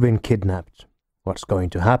 why you've been kidnapped, what's going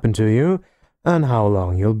to happen to you, and how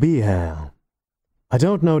long you'll be here. I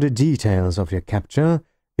don't know the details of your capture,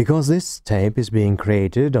 because this tape is being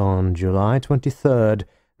created on July 23rd,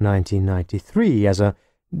 1993, as a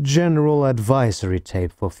general advisory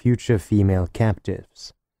tape for future female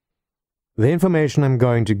captives. The information I'm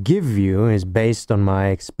going to give you is based on my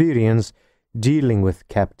experience dealing with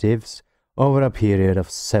captives over a period of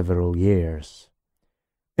several years.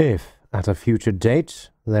 If, at a future date,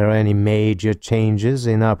 there are any major changes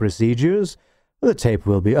in our procedures, the tape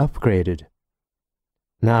will be upgraded.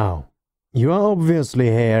 Now, you are obviously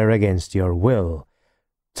here against your will,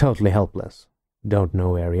 totally helpless, don't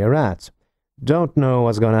know where you're at, don't know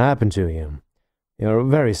what's going to happen to you. You're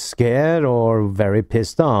very scared or very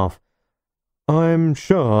pissed off. I'm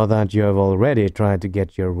sure that you have already tried to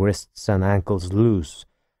get your wrists and ankles loose,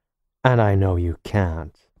 and I know you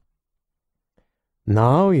can't.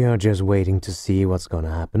 Now you're just waiting to see what's going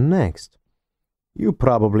to happen next. You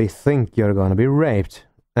probably think you're going to be raped,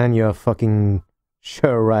 and you're fucking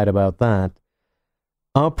sure right about that.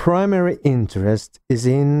 Our primary interest is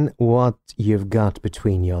in what you've got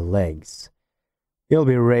between your legs. You'll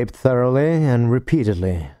be raped thoroughly and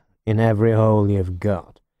repeatedly in every hole you've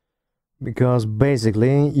got. Because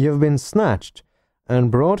basically you've been snatched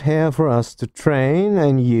and brought here for us to train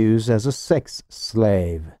and use as a sex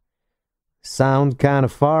slave. Sound kind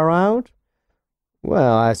of far out?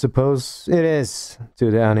 Well, I suppose it is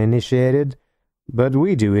to the uninitiated, but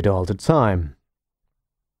we do it all the time.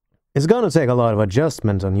 It's gonna take a lot of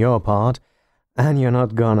adjustment on your part, and you're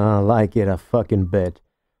not gonna like it a fucking bit.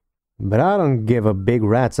 But I don't give a big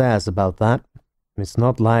rat's ass about that. It's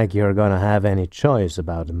not like you're gonna have any choice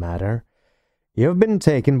about the matter. You've been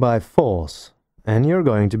taken by force, and you're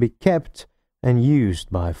going to be kept and used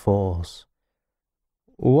by force.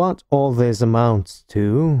 What all this amounts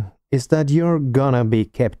to is that you're gonna be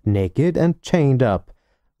kept naked and chained up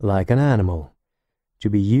like an animal, to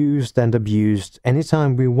be used and abused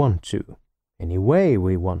anytime we want to, any way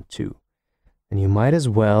we want to, and you might as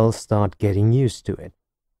well start getting used to it,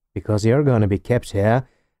 because you're gonna be kept here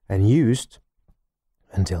and used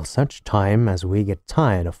until such time as we get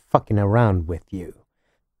tired of fucking around with you.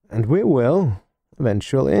 And we will,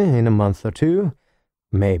 eventually, in a month or two,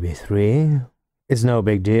 maybe 3. It's no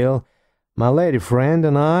big deal. My lady friend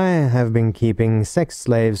and I have been keeping sex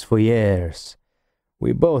slaves for years.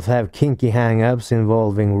 We both have kinky hang-ups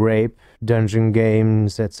involving rape, dungeon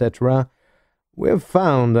games, etc. We've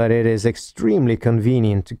found that it is extremely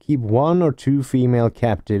convenient to keep 1 or 2 female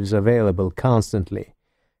captives available constantly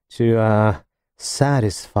to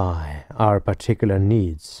satisfy our particular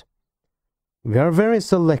needs. We are very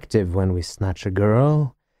selective when we snatch a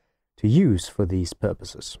girl to use for these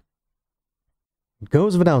purposes. It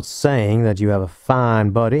goes without saying that you have a fine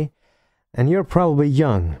body, and you're probably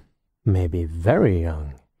young, maybe very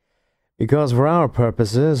young, because for our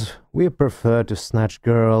purposes we prefer to snatch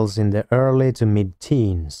girls in the early to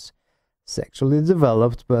mid-teens, sexually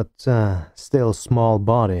developed but still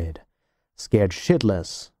small-bodied, scared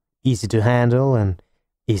shitless, easy to handle and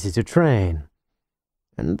easy to train.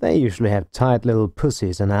 And they usually have tight little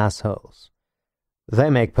pussies and assholes.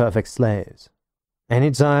 They make perfect slaves.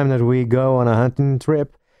 Any time that we go on a hunting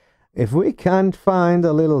trip, if we can't find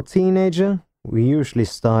a little teenager, we usually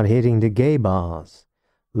start hitting the gay bars.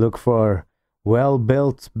 Look for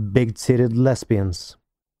well-built, big-titted lesbians.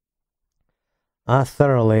 I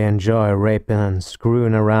thoroughly enjoy raping and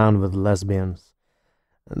screwing around with lesbians.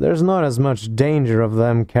 There's not as much danger of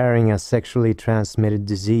them carrying a sexually transmitted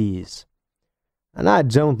disease. And I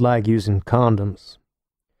don't like using condoms.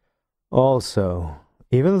 Also,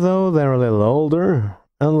 even though they're a little older,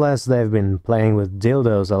 unless they've been playing with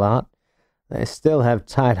dildos a lot, they still have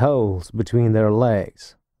tight holes between their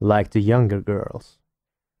legs, like the younger girls.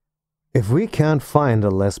 If we can't find a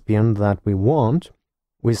lesbian that we want,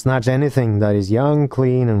 we snatch anything that is young,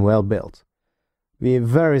 clean, and well-built. We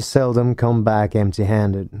very seldom come back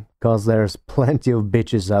empty-handed, cause there's plenty of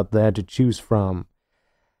bitches out there to choose from.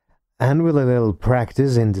 And with a little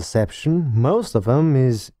practice in deception, most of them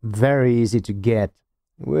is very easy to get,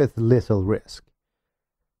 with little risk.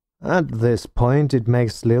 At this point, it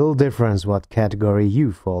makes little difference what category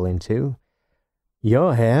you fall into.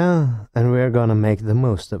 You're here, and we're gonna make the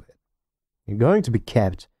most of it. You're going to be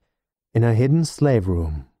kept in a hidden slave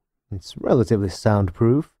room. It's relatively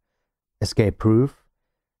soundproof, escape-proof,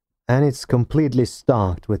 and it's completely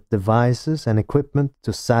stocked with devices and equipment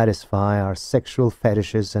to satisfy our sexual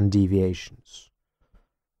fetishes and deviations.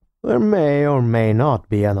 There may or may not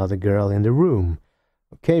be another girl in the room.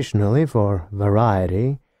 Occasionally, for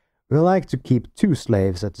variety, we like to keep 2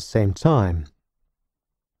 slaves at the same time.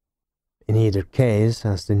 In either case,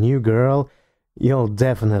 as the new girl, you'll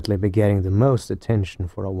definitely be getting the most attention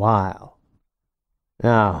for a while.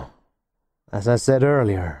 Now, as I said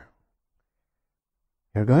earlier,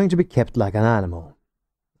 you're going to be kept like an animal.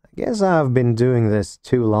 I guess I've been doing this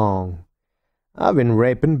too long. I've been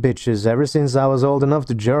raping bitches ever since I was old enough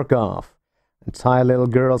to jerk off and tie little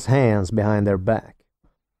girls' hands behind their back.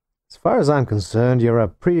 As far as I'm concerned, you're a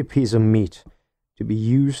pretty piece of meat to be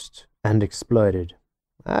used and exploited.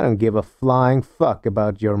 I don't give a flying fuck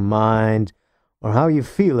about your mind or how you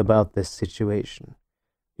feel about this situation.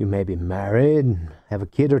 You may be married, have a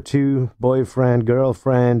kid or 2, boyfriend,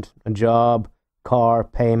 girlfriend, a job, car,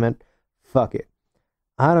 payment. Fuck it.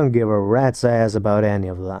 I don't give a rat's ass about any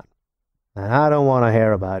of that. And I don't want to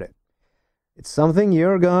hear about it. It's something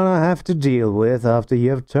you're gonna have to deal with after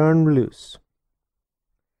you've turned loose.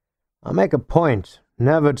 I make a point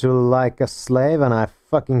never to like a slave, and I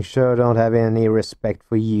fucking sure don't have any respect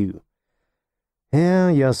for you. Yeah,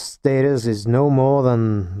 your status is no more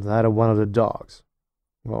than that of one of the dogs,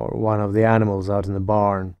 or one of the animals out in the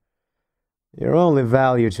barn. Your only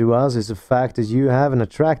value to us is the fact that you have an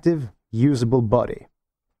attractive, usable body.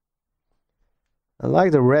 And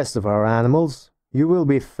like the rest of our animals, you will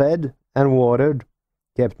be fed and watered,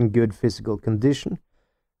 kept in good physical condition,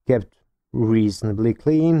 kept reasonably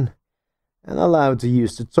clean, and allowed to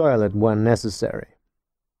use the toilet when necessary.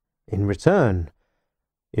 In return,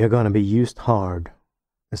 you're gonna be used hard,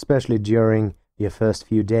 especially during your first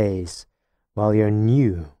few days, while you're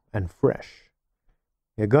new and fresh.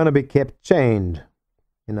 You're gonna be kept chained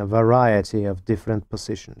in a variety of different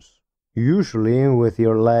positions, usually with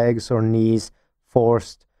your legs or knees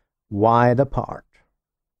forced wide apart.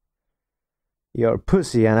 Your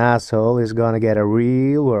pussy and asshole is gonna get a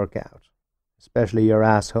real workout, especially your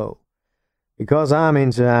asshole, because I'm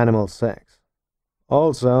into animal sex.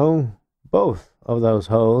 Also, both of those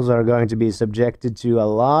holes are going to be subjected to a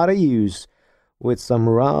lot of use with some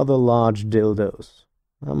rather large dildos,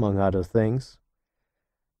 among other things.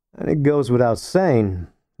 And it goes without saying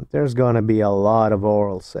that there's going to be a lot of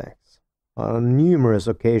oral sex. On numerous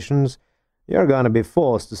occasions, you're going to be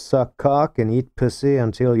forced to suck cock and eat pussy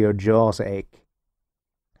until your jaws ache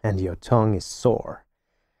and your tongue is sore.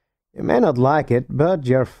 You may not like it, but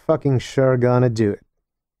you're fucking sure gonna do it.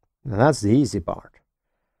 And that's the easy part.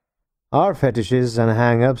 Our fetishes and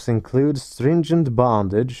hang-ups include stringent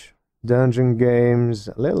bondage, dungeon games,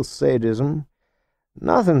 a little sadism.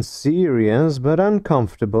 Nothing serious, but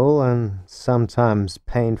uncomfortable and sometimes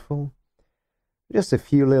painful. Just a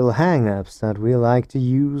few little hang-ups that we like to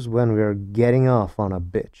use when we're getting off on a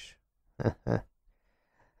bitch.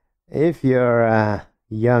 If you're a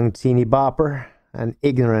young teeny bopper and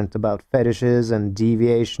ignorant about fetishes and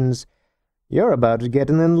deviations, you're about to get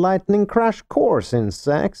an enlightening crash course in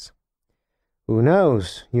sex. Who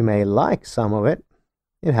knows, you may like some of it.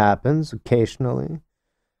 It happens occasionally.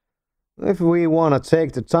 If we want to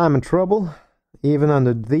take the time and trouble, even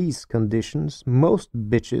under these conditions, most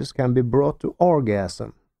bitches can be brought to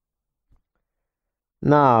orgasm.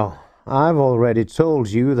 Now, I've already told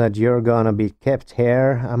you that you're gonna be kept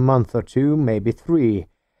here a month or 2, maybe 3,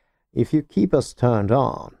 if you keep us turned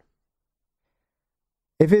on.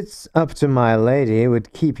 If it's up to my lady,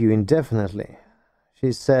 we'd keep you indefinitely.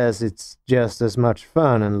 She says it's just as much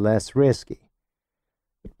fun and less risky.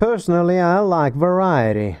 But personally, I like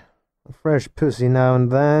variety. A fresh pussy now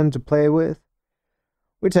and then to play with.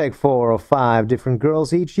 We take 4 or 5 different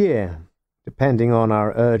girls each year, depending on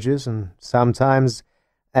our urges and sometimes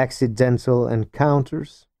accidental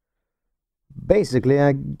encounters. Basically,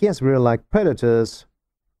 I guess we're like predators.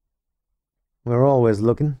 We're always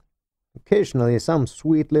looking. Occasionally, some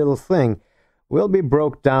sweet little thing will be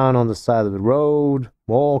broke down on the side of the road,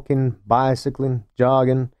 walking, bicycling,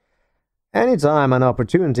 jogging. Anytime an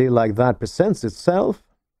opportunity like that presents itself,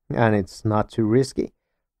 and it's not too risky,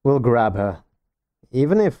 we'll grab her,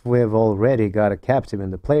 even if we've already got a captive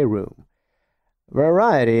in the playroom.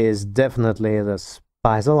 Variety is definitely the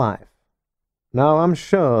spice of life. Now I'm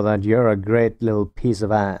sure that you're a great little piece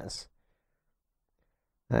of ass,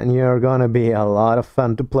 and you're gonna be a lot of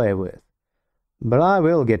fun to play with. But I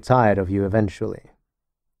will get tired of you eventually.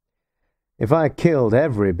 If I killed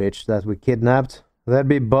every bitch that we kidnapped, there'd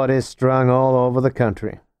be bodies strung all over the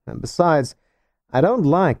country. And besides, I don't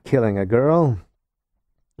like killing a girl,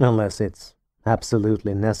 unless it's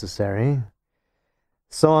absolutely necessary.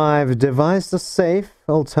 So I've devised a safe,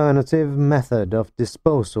 alternative method of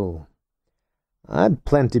disposal. I had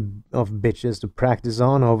plenty of bitches to practice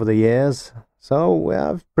on over the years, so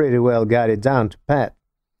I've pretty well got it down to pat.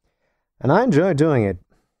 And I enjoy doing it.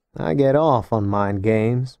 I get off on mind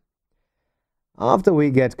games. After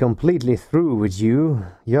we get completely through with you,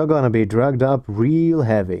 you're gonna be drugged up real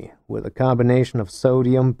heavy with a combination of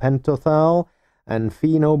sodium pentothal and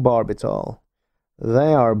phenobarbital.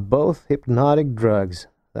 They are both hypnotic drugs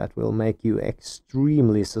that will make you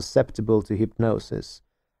extremely susceptible to hypnosis,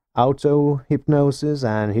 auto-hypnosis,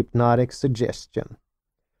 and hypnotic suggestion.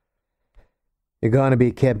 You're gonna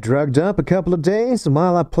be kept drugged up a couple of days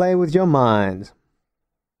while I play with your mind.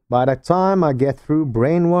 By the time I get through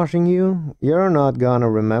brainwashing you, you're not gonna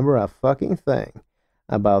remember a fucking thing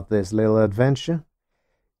about this little adventure.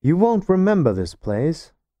 You won't remember this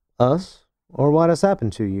place, us, or what has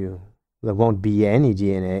happened to you. There won't be any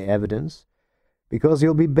DNA evidence, because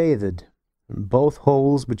you'll be bathed. Both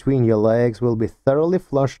holes between your legs will be thoroughly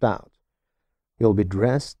flushed out. You'll be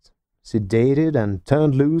dressed, sedated, and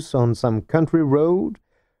turned loose on some country road,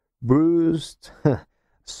 bruised,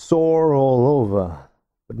 sore all over,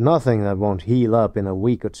 but nothing that won't heal up in a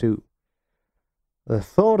week or two. The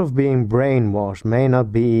thought of being brainwashed may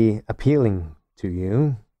not be appealing to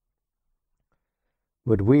you,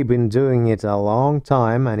 but we've been doing it a long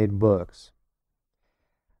time and it works.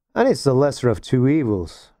 And it's the lesser of two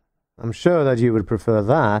evils. I'm sure that you would prefer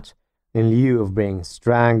that in lieu of being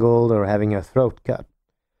strangled or having your throat cut.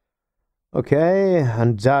 Okay,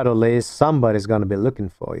 undoubtedly somebody's gonna be looking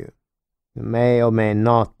for you. There may or may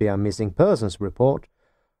not be a missing persons report,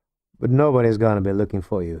 but nobody's gonna be looking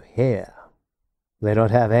for you here. They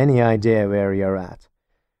don't have any idea where you're at.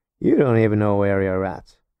 You don't even know where you're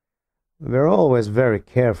at. We're always very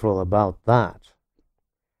careful about that.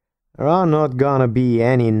 There are not gonna be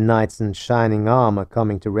any knights in shining armor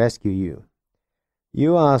coming to rescue you.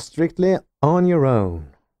 You are strictly on your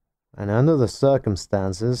own, and under the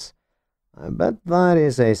circumstances, I bet that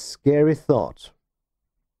is a scary thought.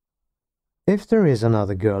 If there is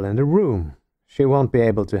another girl in the room, she won't be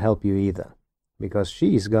able to help you either, because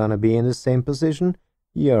she's gonna be in the same position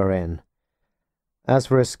you're in. As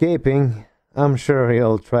for escaping, I'm sure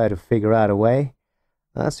you'll try to figure out a way.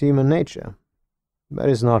 That's human nature. But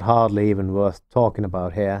it's not hardly even worth talking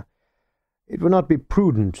about here. It would not be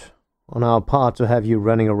prudent on our part to have you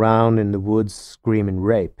running around in the woods screaming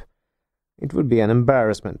rape. It would be an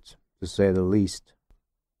embarrassment, to say the least.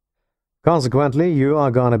 Consequently, you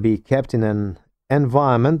are gonna be kept in an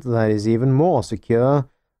environment that is even more secure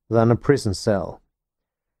than a prison cell.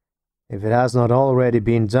 If it has not already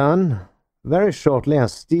been done, very shortly a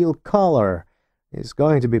steel collar is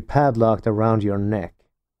going to be padlocked around your neck.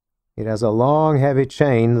 It has a long, heavy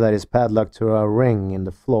chain that is padlocked to a ring in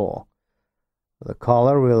the floor. The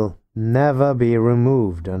collar will never be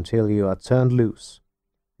removed until you are turned loose.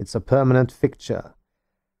 It's a permanent fixture.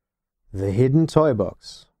 The hidden toy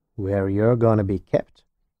box, where you're gonna be kept,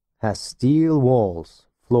 has steel walls,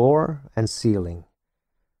 floor, and ceiling.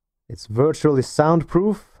 It's virtually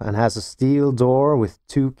soundproof and has a steel door with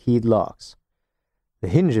 2 keyed locks. The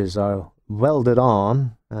hinges are welded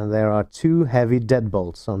on, and there are 2 heavy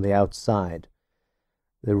deadbolts on the outside.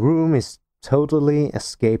 The room is totally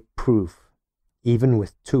escape-proof, even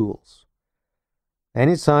with tools.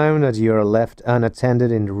 Any time that you are left unattended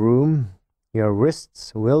in the room, your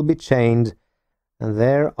wrists will be chained, and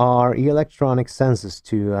there are electronic sensors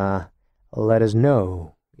to let us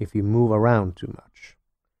know if you move around too much.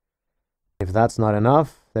 If that's not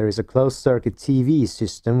enough, there is a closed-circuit TV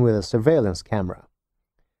system with a surveillance camera.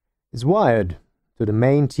 It's wired to the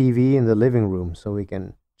main TV in the living room, so we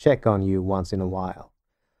can check on you once in a while,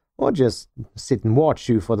 or just sit and watch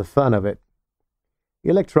you for the fun of it.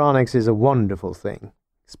 Electronics is a wonderful thing.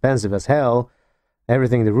 Expensive as hell.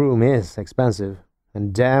 Everything in the room is expensive,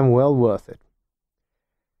 and damn well worth it.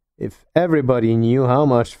 If everybody knew how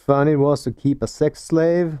much fun it was to keep a sex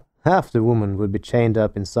slave, half the women would be chained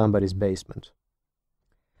up in somebody's basement.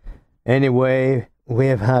 Anyway, we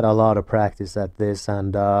have had a lot of practice at this,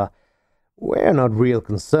 and we're not real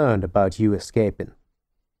concerned about you escaping.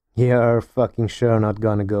 You're fucking sure not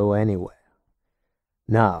gonna go anywhere.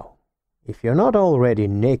 Now, if you're not already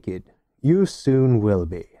naked, you soon will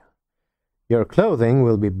be. Your clothing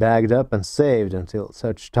will be bagged up and saved until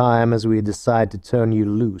such time as we decide to turn you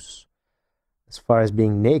loose. As far as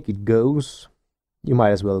being naked goes, you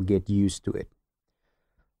might as well get used to it.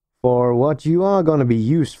 For what you are going to be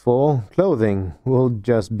used for, clothing will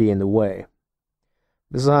just be in the way.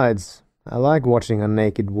 Besides, I like watching a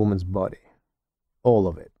naked woman's body. All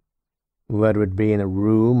of it. Whether it be in a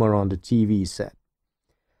room or on the TV set.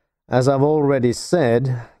 As I've already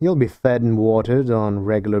said, you'll be fed and watered on a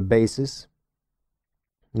regular basis.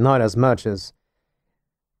 Not as much as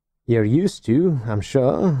you're used to, I'm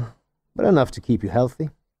sure, but enough to keep you healthy.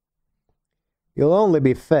 You'll only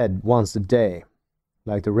be fed once a day,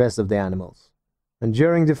 like the rest of the animals. And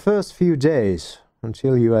during the first few days,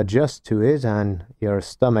 until you adjust to it and your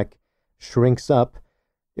stomach shrinks up,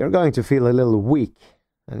 you're going to feel a little weak,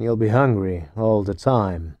 and you'll be hungry all the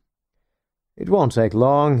time. It won't take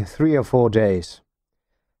long, 3 or 4 days.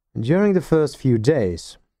 And during the first few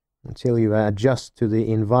days, until you adjust to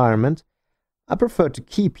the environment, I prefer to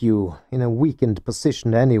keep you in a weakened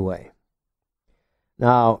position anyway.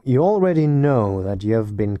 Now, you already know that you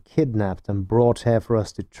have been kidnapped and brought here for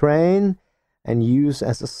us to train and use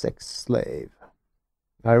as a sex slave.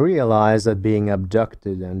 I realize that being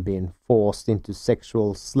abducted and being forced into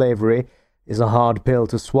sexual slavery is a hard pill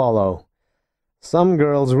to swallow. Some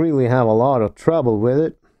girls really have a lot of trouble with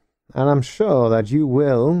it, and I'm sure that you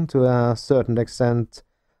will, to a certain extent,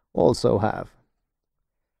 also have.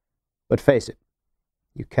 But face it,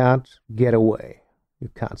 you can't get away. You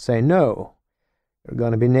can't say no. You're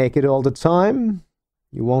gonna be naked all the time.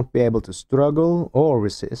 You won't be able to struggle or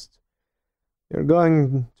resist. You're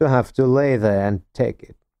going to have to lay there and take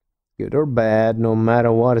it, good or bad, no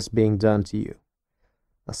matter what is being done to you.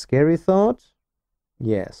 A scary thought?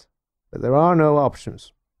 Yes, but there are no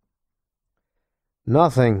options.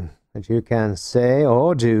 Nothing that you can say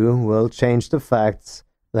or do will change the facts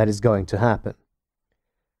that is going to happen.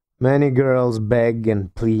 Many girls beg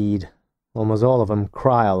and plead. Almost all of them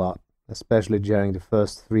cry a lot, especially during the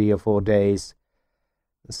first 3 or 4 days.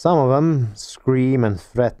 Some of them scream and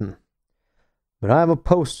threaten. But I have a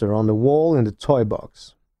poster on the wall in the toy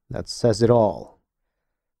box that says it all.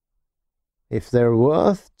 If they're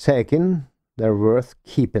worth taking, they're worth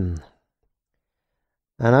keeping.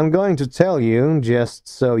 And I'm going to tell you, just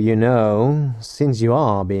so you know, since you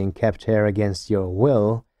are being kept here against your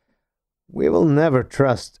will, we will never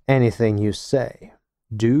trust anything you say,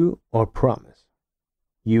 do, or promise.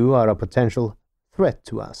 You are a potential threat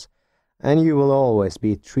to us, and you will always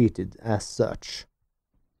be treated as such.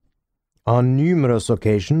 On numerous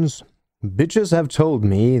occasions, bitches have told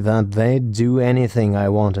me that they'd do anything I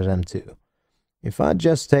wanted them to, if I'd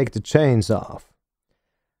just take the chains off.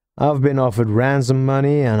 I've been offered ransom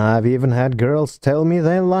money, and I've even had girls tell me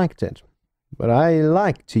they liked it. But I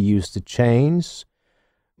like to use the chains.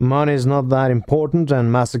 Money's not that important,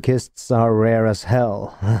 and masochists are rare as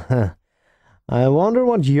hell. I wonder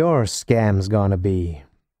what your scam's gonna be.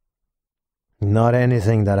 Not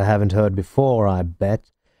anything that I haven't heard before, I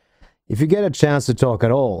bet. If you get a chance to talk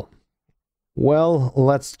at all. Well,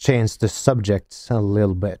 let's change the subject a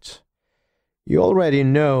little bit. You already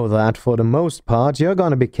know that for the most part you're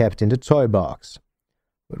gonna be kept in the toy box.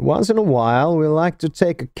 But once in a while we like to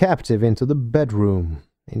take a captive into the bedroom,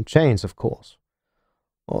 in chains of course.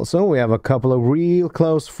 Also, we have a couple of real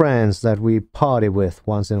close friends that we party with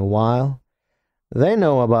once in a while. They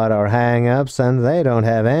know about our hang-ups and they don't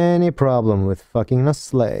have any problem with fucking a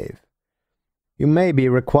slave. You may be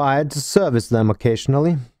required to service them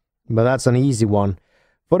occasionally, but that's an easy one.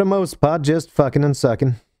 For the most part, just fucking and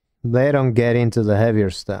sucking. They don't get into the heavier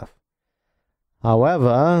stuff.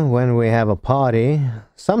 However, when we have a party,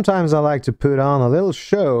 sometimes I like to put on a little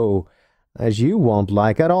show, as you won't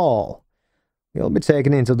like at all. You'll be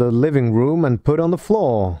taken into the living room and put on the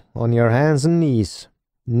floor, on your hands and knees,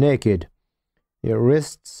 naked. Your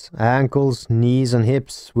wrists, ankles, knees and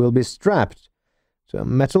hips will be strapped to a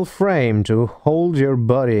metal frame to hold your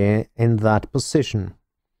body in that position.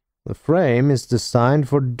 The frame is designed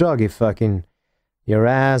for doggy fucking. Your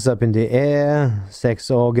ass up in the air, sex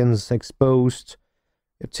organs exposed,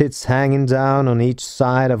 your tits hanging down on each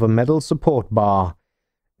side of a metal support bar,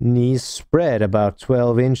 knees spread about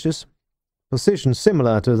 12 inches, position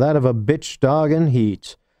similar to that of a bitch dog in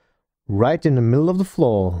heat, right in the middle of the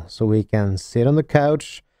floor, so we can sit on the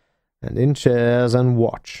couch and in chairs and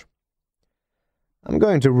watch. I'm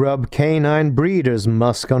going to rub canine breeder's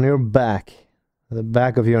musk on your back, the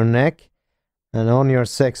back of your neck, and on your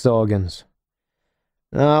sex organs.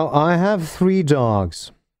 Now, I have 3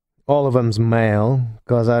 dogs. All of them's male,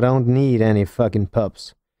 'cause I don't need any fucking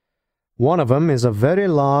pups. One of them is a very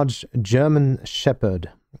large German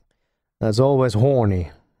shepherd that's always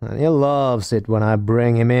horny, and he loves it when I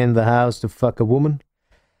bring him in the house to fuck a woman.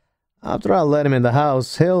 After I let him in the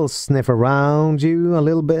house, he'll sniff around you a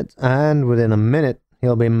little bit, and within a minute,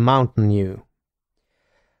 he'll be mounting you.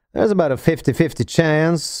 There's about a 50-50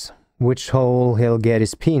 chance which hole he'll get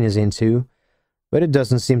his penis into, but it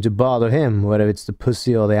doesn't seem to bother him whether it's the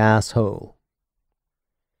pussy or the asshole.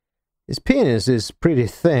 His penis is pretty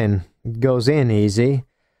thin, it goes in easy,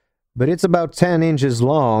 but it's about 10 inches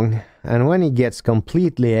long, and when he gets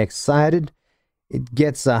completely excited, it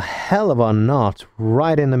gets a hell of a knot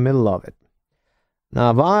right in the middle of it.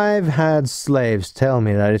 Now, I've had slaves tell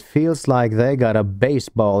me that it feels like they got a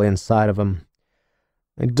baseball inside of them.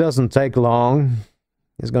 It doesn't take long.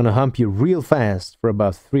 He's gonna hump you real fast for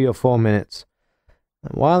about 3 or 4 minutes.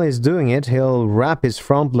 And while he's doing it, he'll wrap his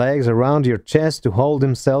front legs around your chest to hold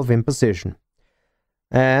himself in position.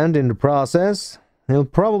 And in the process, he'll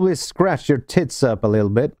probably scratch your tits up a little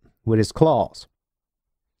bit with his claws.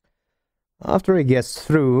 After he gets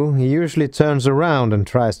through, he usually turns around and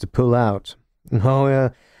tries to pull out.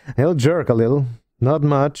 He'll jerk a little, not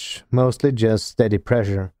much, mostly just steady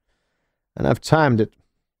pressure. And I've timed it.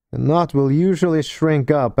 The knot will usually shrink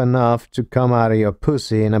up enough to come out of your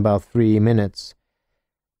pussy in about 3 minutes.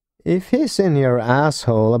 If he's in your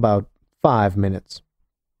asshole, about 5 minutes.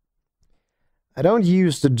 I don't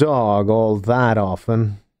use the dog all that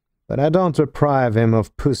often, but I don't deprive him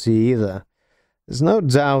of pussy either. There's no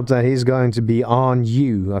doubt that he's going to be on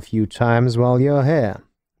you a few times while you're here,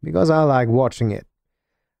 because I like watching it.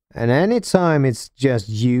 And any time it's just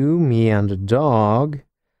you, me, and the dog,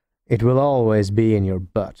 it will always be in your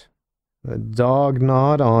butt. The dog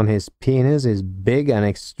knot on his penis is big and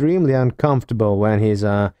extremely uncomfortable when he's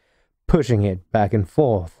pushing it back and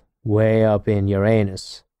forth, way up in your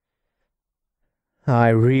anus. I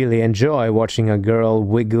really enjoy watching a girl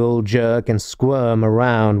wiggle, jerk, and squirm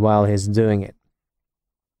around while he's doing it.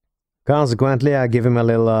 Consequently, I give him a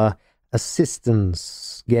little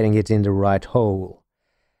assistance getting it in the right hole.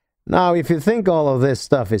 Now, if you think all of this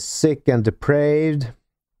stuff is sick and depraved,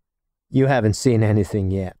 you haven't seen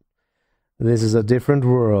anything yet. This is a different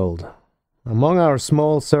world. Among our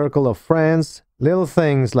small circle of friends, little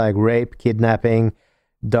things like rape, kidnapping,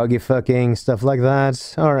 doggy fucking, stuff like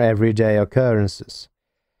that are everyday occurrences.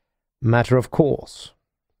 Matter of course.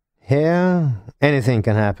 Here, anything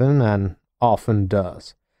can happen, and often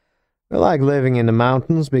does. We like living in the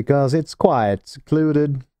mountains because it's quiet,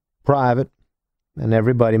 secluded, private, and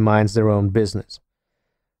everybody minds their own business.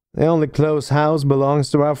 The only close house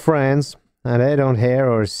belongs to our friends, and they don't hear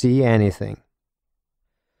or see anything.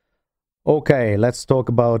 Okay, let's talk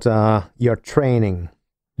about your training,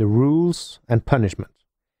 the rules and punishment.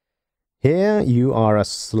 Here you are a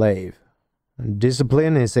slave.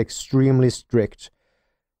 Discipline is extremely strict.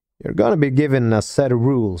 You're going to be given a set of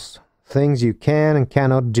rules, things you can and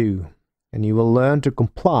cannot do, and you will learn to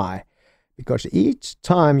comply, because each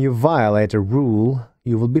time you violate a rule,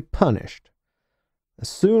 you will be punished. As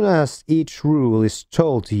soon as each rule is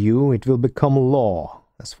told to you, it will become law,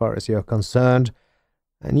 as far as you're concerned,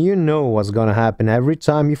 and you know what's going to happen every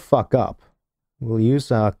time you fuck up. We'll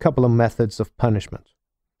use a couple of methods of punishment.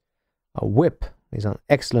 A whip is an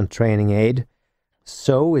excellent training aid.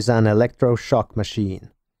 So is an electroshock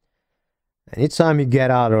machine. Anytime you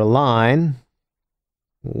get out of line,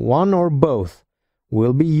 one or both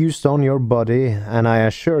will be used on your body, and I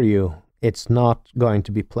assure you, it's not going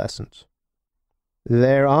to be pleasant.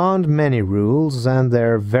 There aren't many rules, and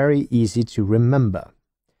they're very easy to remember.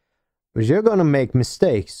 But you're gonna make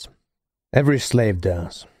mistakes. Every slave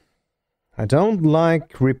does. I don't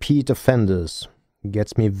like repeat offenders. It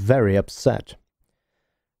gets me very upset.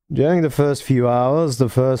 During the first few hours, the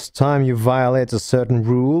first time you violate a certain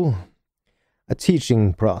rule, a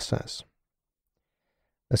teaching process.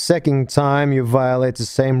 The second time you violate the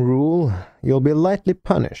same rule, you'll be lightly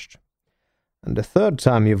punished. And the third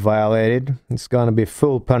time you violate it, it's gonna be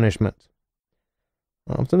full punishment.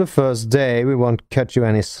 After the first day, we won't cut you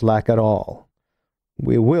any slack at all.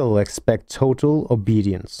 We will expect total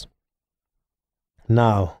obedience.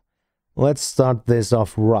 Now, let's start this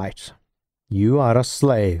off right. You are a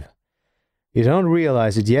slave. You don't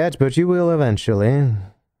realize it yet, but you will eventually.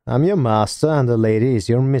 I'm your master, and the lady is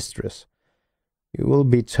your mistress. You will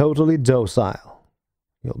be totally docile.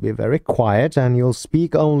 You'll be very quiet, and you'll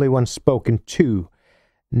speak only when spoken to.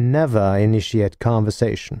 Never initiate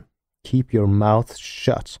conversation. Keep your mouth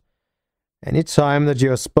shut. Any time that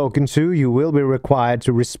you are spoken to, you will be required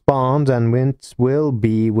to respond, and it will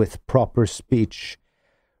be with proper speech.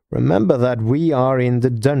 Remember that we are in the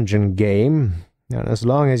dungeon game, and as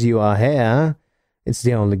long as you are here, it's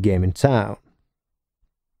the only game in town.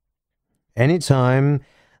 Any time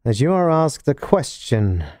that you are asked a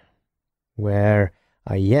question where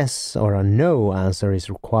a yes or a no answer is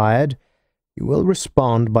required, you will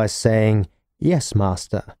respond by saying, "Yes,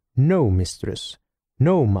 master," "No, mistress,"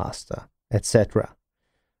 "No, master," etc.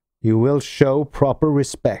 You will show proper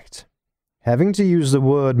respect. Having to use the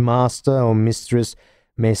word master or mistress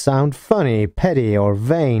may sound funny, petty, or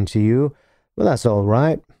vain to you, but that's all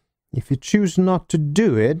right. If you choose not to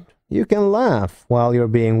do it, you can laugh while you're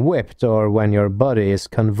being whipped or when your body is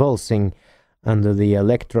convulsing under the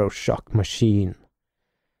electroshock machine.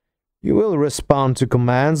 You will respond to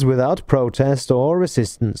commands without protest or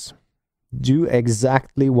resistance. Do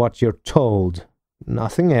exactly what you're told,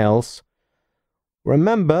 nothing else.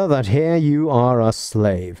 Remember that here you are a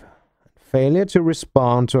slave. Failure to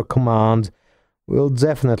respond to a command will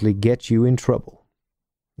definitely get you in trouble.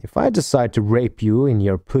 If I decide to rape you in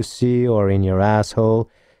your pussy or in your asshole,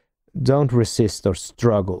 don't resist or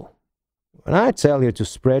struggle. When I tell you to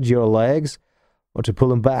spread your legs or to pull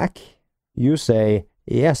them back, you say,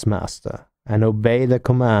 "Yes, master," and obey the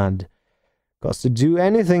command, because to do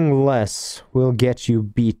anything less will get you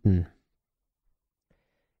beaten.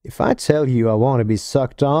 If I tell you I want to be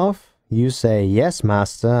sucked off, you say, "Yes,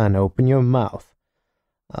 master," and open your mouth.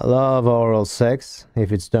 I love oral sex,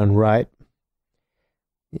 if it's done right.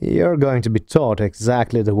 You're going to be taught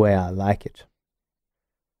exactly the way I like it.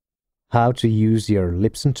 How to use your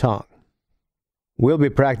lips and tongue. We'll be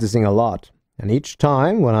practicing a lot, and each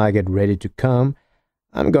time when I get ready to come,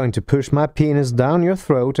 I'm going to push my penis down your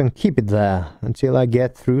throat and keep it there until I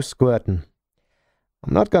get through squirting.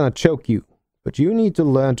 I'm not going to choke you, but you need to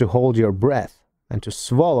learn to hold your breath and to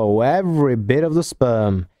swallow every bit of the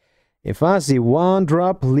sperm. If I see one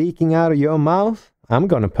drop leaking out of your mouth, I'm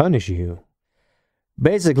going to punish you.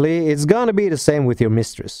 Basically, it's going to be the same with your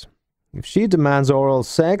mistress. If she demands oral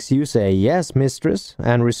sex, you say, "Yes, mistress,"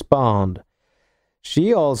 and respond.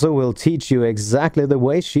 She also will teach you exactly the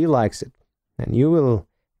way she likes it, and you will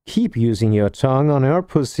keep using your tongue on her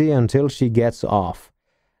pussy until she gets off.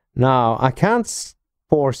 Now, I can't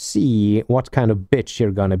foresee what kind of bitch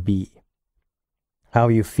you're gonna be, how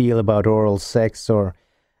you feel about oral sex or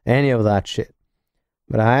any of that shit.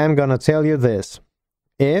 But I am gonna tell you this.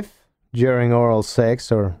 If, during oral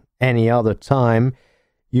sex or any other time,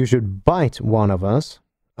 you should bite one of us,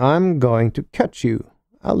 I'm going to cut you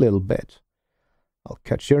a little bit. I'll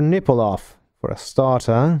cut your nipple off, for a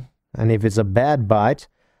starter, and if it's a bad bite,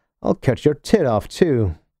 I'll cut your tit off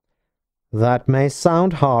too. That may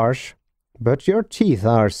sound harsh, but your teeth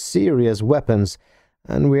are serious weapons,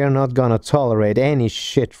 and we are not gonna tolerate any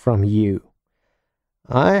shit from you.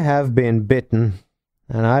 I have been bitten,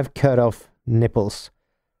 and I've cut off nipples,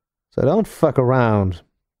 so don't fuck around.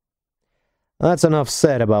 That's enough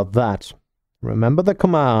said about that. Remember the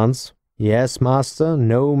commands. Yes, master,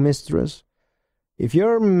 no, mistress. If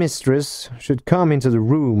your mistress should come into the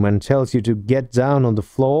room and tells you to get down on the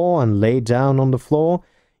floor and lay down on the floor,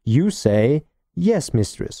 you say, "Yes,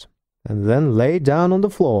 mistress," and then lay down on the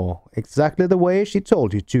floor, exactly the way she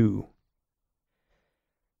told you to.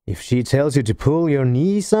 If she tells you to pull your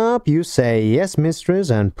knees up, you say, "Yes,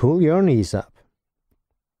 mistress," and pull your knees up.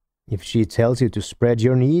 If she tells you to spread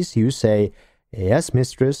your knees, you say, "Yes,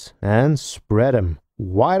 mistress," and spread them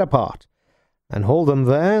wide apart, and hold them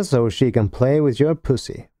there so she can play with your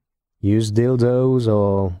pussy. Use dildos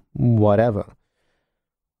or whatever.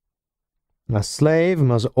 A slave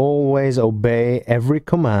must always obey every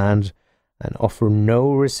command and offer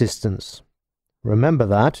no resistance. Remember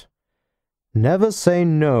that. Never say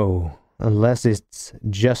no unless it's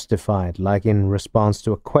justified, like in response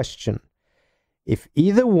to a question. If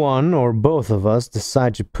either one or both of us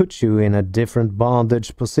decide to put you in a different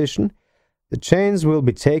bondage position, the chains will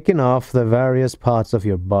be taken off the various parts of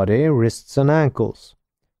your body, wrists and ankles,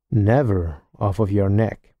 never off of your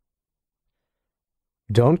neck.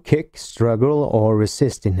 Don't kick, struggle, or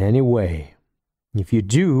resist in any way. If you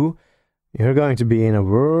do, you're going to be in a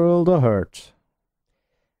world of hurt.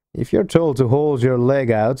 If you're told to hold your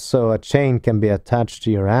leg out so a chain can be attached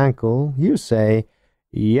to your ankle, you say,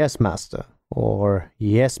 "Yes, master," or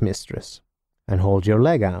 "Yes, mistress," and hold your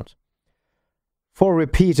leg out. For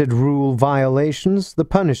repeated rule violations, the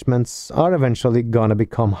punishments are eventually gonna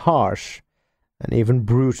become harsh and even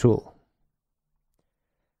brutal.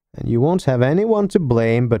 and you won't have anyone to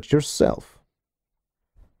blame but yourself.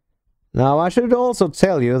 Now, I should also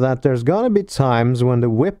tell you that there's gonna be times when the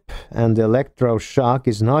whip and the electroshock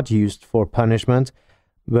is not used for punishment,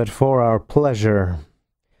 but for our pleasure.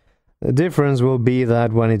 The difference will be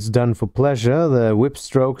that when it's done for pleasure, the whip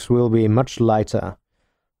strokes will be much lighter.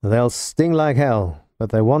 They'll sting like hell, but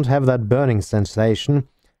they won't have that burning sensation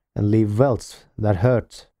and leave welts that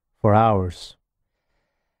hurt for hours.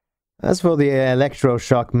 As for the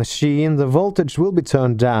electroshock machine, the voltage will be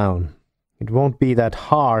turned down. It won't be that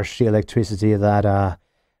harsh electricity that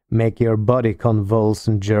make your body convulse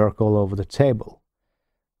and jerk all over the table.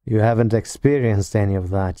 You haven't experienced any of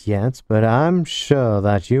that yet, but I'm sure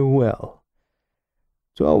that you will.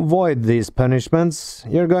 To avoid these punishments,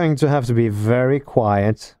 you're going to have to be very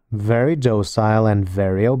quiet, very docile, and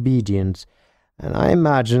very obedient, and I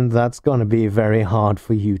imagine that's going to be very hard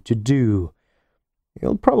for you to do.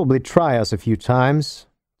 You'll probably try us a few times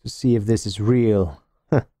to see if this is real.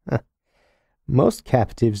 Most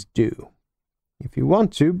captives do. If you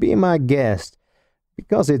want to, be my guest,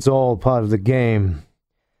 because it's all part of the game.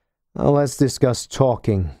 Now let's discuss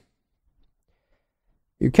talking.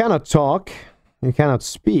 You cannot talk, you cannot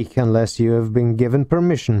speak unless you have been given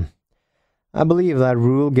permission. I believe that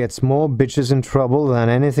rule gets more bitches in trouble than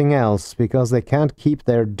anything else, because they can't keep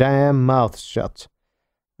their damn mouths shut.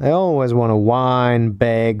 They always want to whine,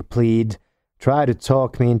 beg, plead, try to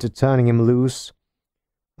talk me into turning him loose.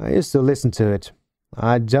 I used to listen to it.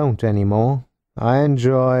 I don't anymore. I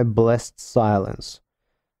enjoy blessed silence.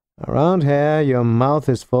 Around here, your mouth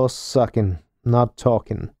is for sucking, not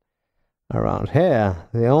talking. Around here,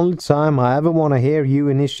 the only time I ever want to hear you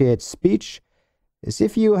initiate speech is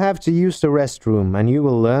if you have to use the restroom, and you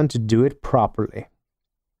will learn to do it properly.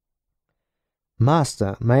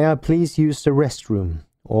 Master, may I please use the restroom?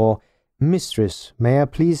 Or, Mistress, may I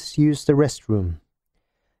please use the restroom?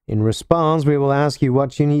 In response, we will ask you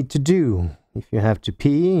what you need to do. If you have to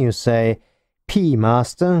pee, you say, pee,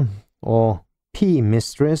 master, or pee,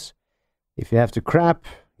 mistress. If you have to crap,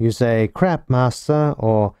 you say, crap, master,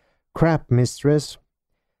 or crap, mistress.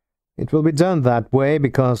 It will be done that way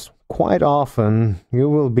because quite often you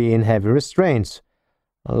will be in heavy restraints.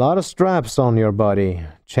 A lot of straps on your body,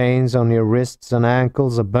 chains on your wrists and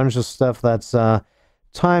ankles, a bunch of stuff that's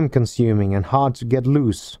time-consuming and hard to get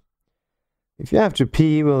loose. If you have to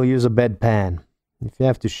pee, we'll use a bedpan. If you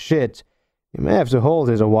have to shit, you may have to hold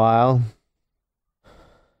it a while.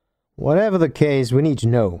 Whatever the case, we need to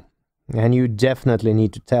know. And you definitely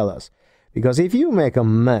need to tell us. Because if you make a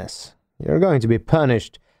mess, you're going to be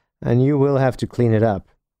punished, and you will have to clean it up.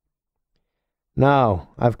 Now,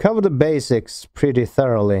 I've covered the basics pretty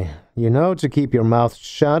thoroughly. You know to keep your mouth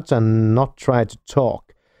shut and not try to talk.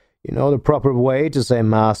 You know the proper way to say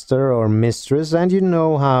master or mistress, and you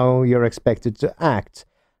know how you're expected to act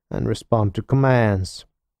and respond to commands.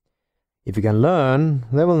 If you can learn,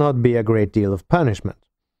 there will not be a great deal of punishment.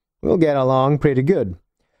 We'll get along pretty good.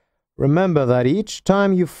 Remember that each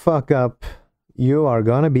time you fuck up, you are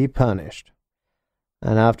gonna be punished.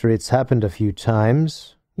 And after it's happened a few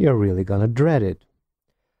times, you're really gonna dread it.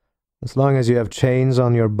 As long as you have chains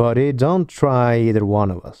on your body, don't try either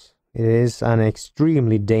one of us. It is an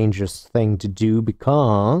extremely dangerous thing to do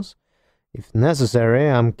because, if necessary,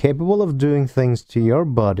 I'm capable of doing things to your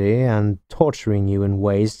body and torturing you in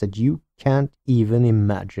ways that you can't even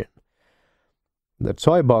imagine. The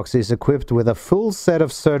toy box is equipped with a full set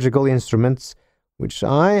of surgical instruments, which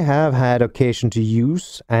I have had occasion to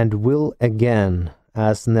use and will again,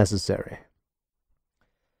 as necessary.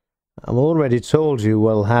 I've already told you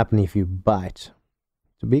what'll happen if you bite.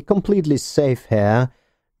 To be completely safe here,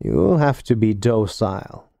 you'll have to be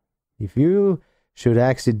docile. If you should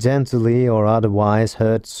accidentally or otherwise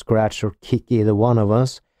hurt, scratch, or kick either one of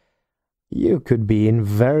us, you could be in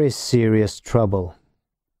very serious trouble.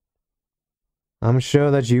 I'm sure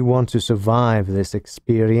that you want to survive this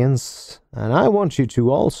experience, and I want you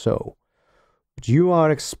to also. But you are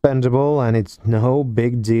expendable, and it's no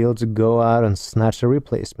big deal to go out and snatch a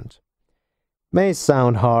replacement. May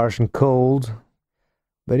sound harsh and cold,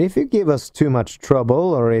 but if you give us too much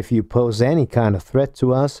trouble, or if you pose any kind of threat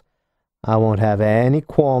to us, I won't have any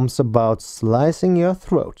qualms about slicing your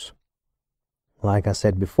throat. Like I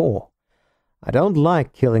said before, I don't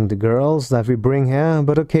like killing the girls that we bring here,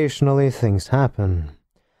 but occasionally things happen.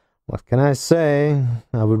 What can I say?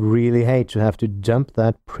 I would really hate to have to dump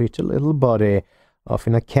that pretty little body off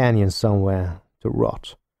in a canyon somewhere to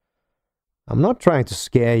rot. I'm not trying to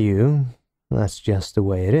scare you. That's just the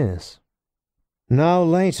way it is. Now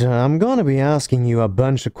later, I'm gonna be asking you a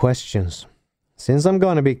bunch of questions. Since I'm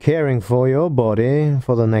gonna be caring for your body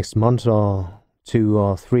for the next month or 2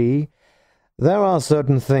 or 3, There are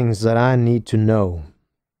certain things that I need to know.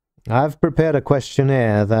 I've prepared a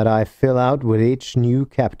questionnaire that I fill out with each new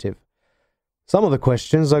captive. Some of the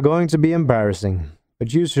questions are going to be embarrassing,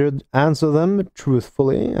 but you should answer them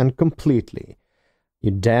truthfully and completely.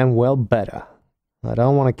 You damn well better. I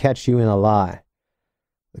don't want to catch you in a lie.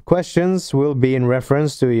 The questions will be in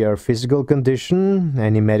reference to your physical condition,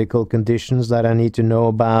 any medical conditions that I need to know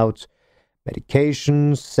about,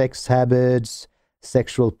 medications, sex habits,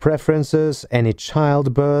 sexual preferences, any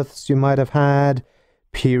childbirths you might have had,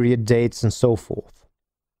 period dates, and so forth.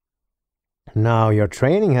 Now, your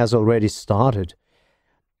training has already started.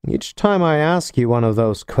 Each time I ask you one of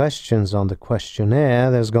those questions on the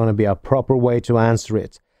questionnaire, there's going to be a proper way to answer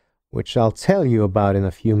it, which I'll tell you about in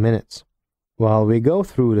a few minutes. While we go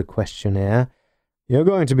through the questionnaire, you're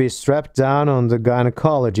going to be strapped down on the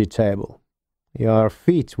gynecology table. Your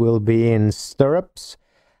feet will be in stirrups,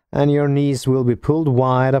 and your knees will be pulled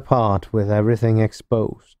wide apart with everything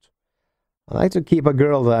exposed. I like to keep a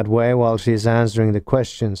girl that way while she's answering the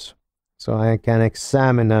questions, so I can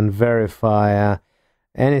examine and verify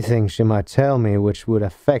anything she might tell me which would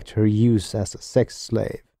affect her use as a sex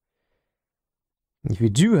slave. If you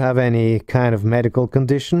do have any kind of medical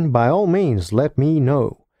condition, by all means, let me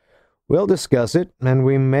know. We'll discuss it, and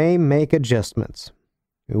we may make adjustments.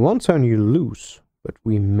 We won't turn you loose, but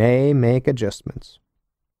we may make adjustments.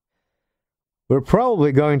 We're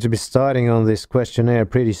probably going to be starting on this questionnaire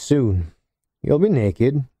pretty soon. You'll be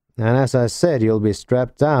naked, and as I said, you'll be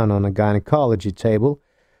strapped down on a gynecology table,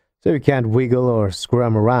 so you can't wiggle or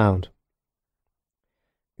squirm around.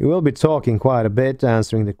 You will be talking quite a bit,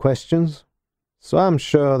 answering the questions, so I'm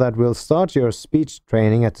sure that we'll start your speech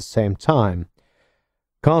training at the same time.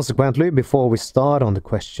 Consequently, before we start on the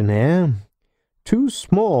questionnaire, 2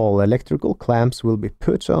 small electrical clamps will be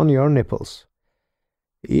put on your nipples.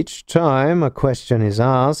 Each time a question is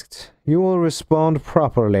asked, you will respond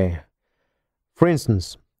properly. For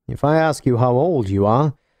instance, if I ask you how old you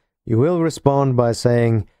are, you will respond by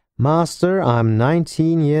saying, "Master, I'm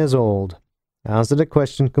 19 years old." Answer the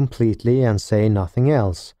question completely and say nothing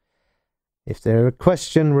else. If the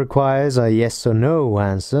question requires a yes or no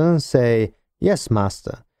answer, say, "Yes,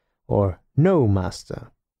 master," or "No,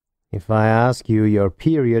 master." If I ask you your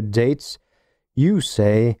period dates, you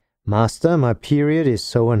say, "Master, my period is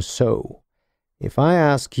so and so." If I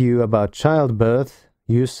ask you about childbirth,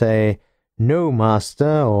 you say, "No,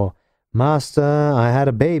 master," or "Master, I had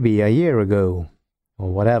a baby a year ago,"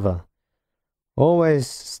 or whatever. Always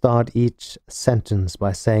start each sentence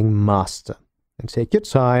by saying "master," and take your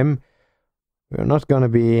time. We're not going to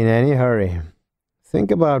be in any hurry.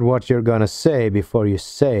 Think about what you're going to say before you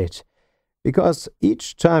say it, because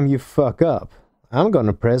each time you fuck up, I'm going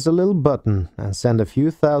to press a little button and send a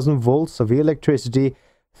few thousand volts of electricity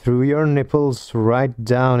through your nipples right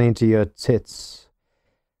down into your tits.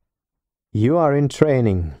 You are in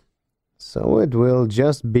training, so it will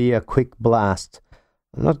just be a quick blast.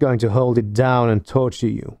 I'm not going to hold it down and torture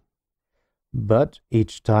you. But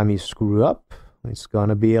each time you screw up, it's going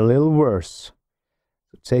to be a little worse.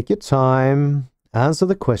 So take your time, answer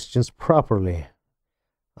the questions properly.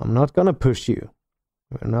 I'm not going to push you.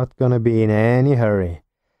 We're not going to be in any hurry.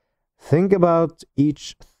 Think about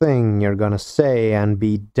each thing you're going to say and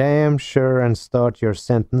be damn sure and start your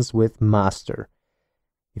sentence with "master."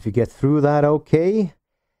 If you get through that okay,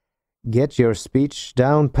 get your speech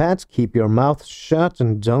down pat, keep your mouth shut,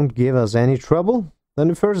 and don't give us any trouble, then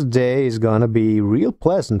the first day is going to be real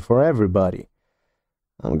pleasant for everybody.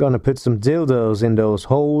 I'm going to put some dildos in those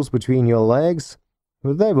holes between your legs,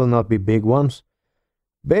 but they will not be big ones.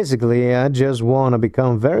 Basically, I just want to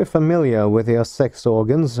become very familiar with your sex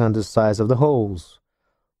organs and the size of the holes.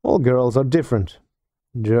 All girls are different.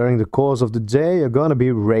 During the course of the day, you're going to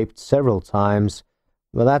be raped several times,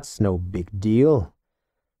 but that's no big deal.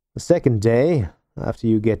 The second day, after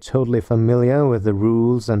you get totally familiar with the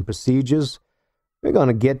rules and procedures, we're going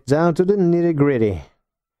to get down to the nitty-gritty.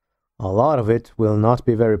 A lot of it will not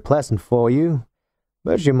be very pleasant for you,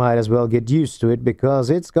 but you might as well get used to it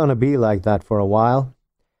because it's going to be like that for a while.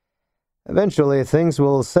 Eventually, things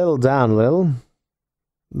will settle down a little.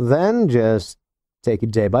 Then just take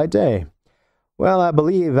it day by day. Well, I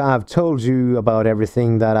believe I've told you about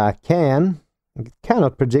everything that I can. I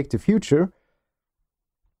cannot predict the future.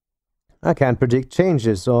 I can't predict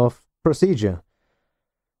changes of procedure.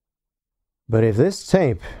 But if this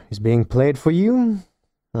tape is being played for you,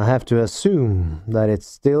 I have to assume that it's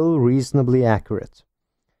still reasonably accurate.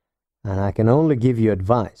 And I can only give you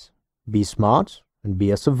advice. Be smart and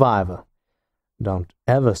be a survivor. Don't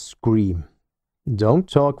ever scream. Don't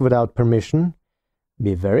talk without permission.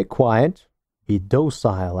 Be very quiet. Be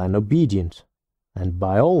docile and obedient. And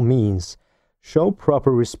by all means, Show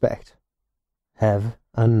proper respect. Have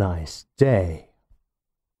a nice day."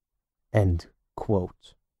 End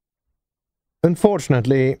quote.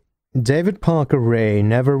 Unfortunately, David Parker Ray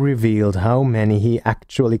never revealed how many he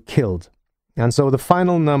actually killed, and so the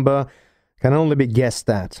final number can only be guessed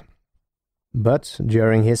at. But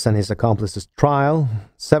during his and his accomplices' trial,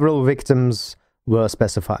 several victims were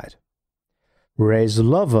specified. Ray's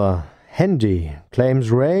lover, Hendy,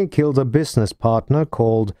 claims Ray killed a business partner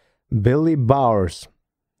called Billy Bowers.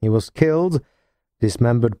 He was killed,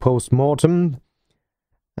 dismembered post-mortem,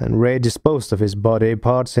 and Ray disposed of his body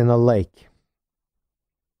parts in a lake.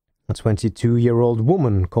 A 22-year-old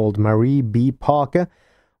woman called Marie B. Parker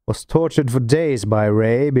was tortured for days by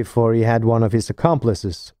Ray before he had one of his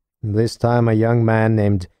accomplices. This time a young man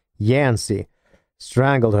named Yancey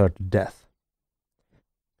strangled her to death.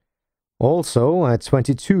 Also, a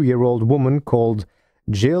 22-year-old woman called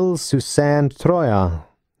Jill Suzanne Troya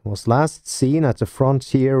was last seen at a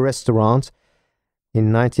Frontier restaurant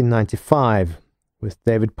in 1995 with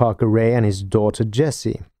David Parker Ray and his daughter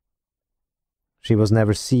Jessie. She was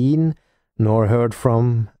never seen nor heard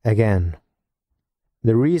from again.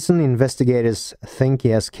 The reason investigators think he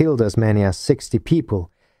has killed as many as 60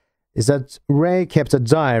 people is that Ray kept a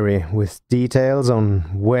diary with details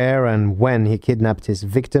on where and when he kidnapped his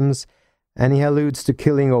victims, and he alludes to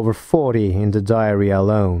killing over 40 in the diary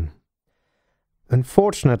alone.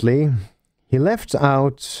 Unfortunately, he left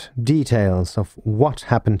out details of what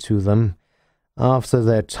happened to them after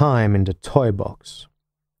their time in the toy box.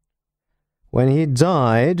 When he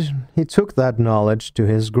died, he took that knowledge to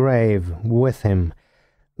his grave with him,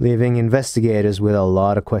 leaving investigators with a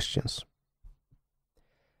lot of questions.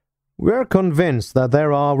 "We're convinced that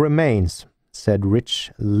there are remains," said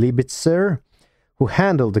Rich Libitzer, who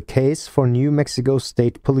handled the case for New Mexico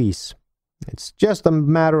State Police. "It's just a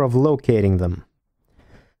matter of locating them."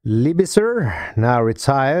 Libitzer, now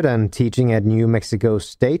retired and teaching at New Mexico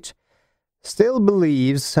State, still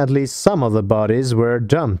believes at least some of the bodies were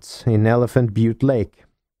dumped in Elephant Butte Lake.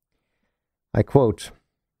 I quote,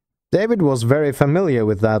 "David was very familiar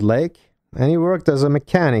with that lake, and he worked as a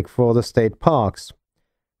mechanic for the state parks,"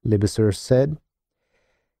 Libitzer said.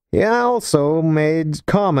 "He also made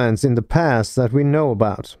comments in the past that we know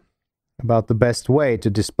about the best way to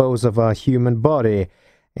dispose of a human body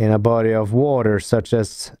in a body of water such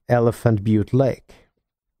as Elephant Butte Lake."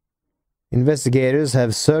 Investigators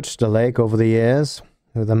have searched the lake over the years,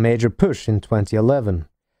 with a major push in 2011.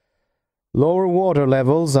 Lower water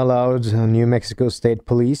levels allowed New Mexico State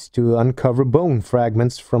Police to uncover bone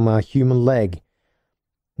fragments from a human leg,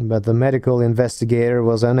 but the medical investigator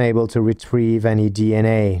was unable to retrieve any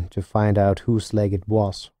DNA to find out whose leg it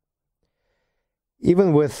was.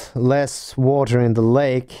 Even with less water in the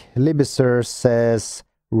lake, Libitzer says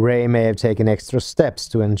Ray may have taken extra steps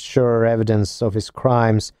to ensure evidence of his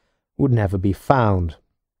crimes would never be found.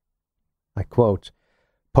 I quote,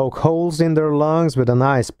 "Poke holes in their lungs with an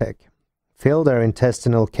ice pick, fill their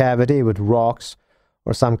intestinal cavity with rocks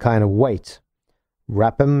or some kind of weight,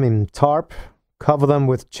 wrap them in tarp, cover them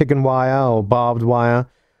with chicken wire or barbed wire,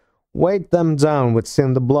 weight them down with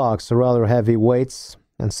cinder blocks or other heavy weights,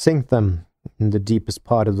 and sink them in the deepest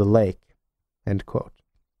part of the lake." End quote.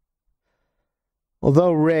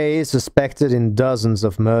 Although Ray is suspected in dozens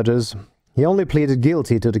of murders, he only pleaded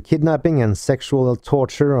guilty to the kidnapping and sexual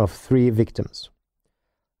torture of 3 victims.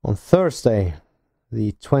 On Thursday,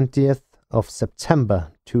 the 20th of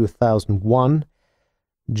September 2001,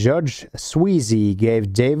 Judge Sweezy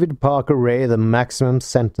gave David Parker Ray the maximum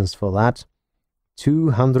sentence for that,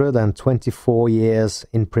 224 years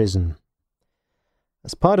in prison.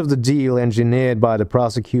 As part of the deal engineered by the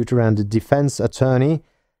prosecutor and the defense attorney,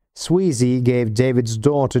 Sweezy gave David's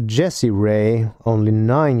daughter Jessie Ray only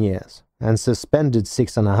 9 years and suspended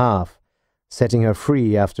 6.5, setting her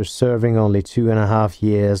free after serving only 2.5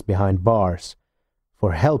 years behind bars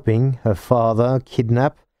for helping her father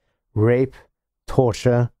kidnap, rape,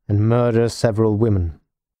 torture, and murder several women.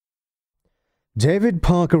 David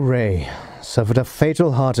Parker Ray suffered a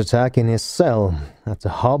fatal heart attack in his cell at the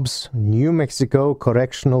Hobbs, New Mexico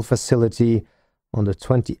Correctional Facility on the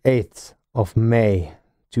 28th of May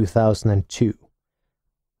 2002.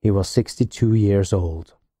 He was 62 years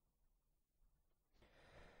old.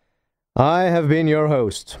 I have been your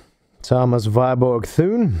host, Thomas Viborg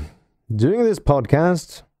Thun. Doing this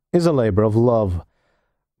podcast is a labor of love,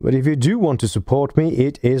 but if you do want to support me,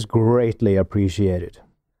 it is greatly appreciated.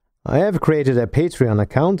 I have created a Patreon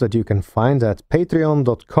account that you can find at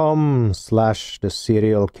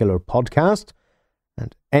patreon.com/theserialkillerpodcast,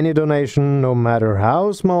 and any donation, no matter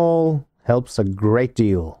how small, helps a great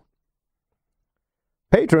deal.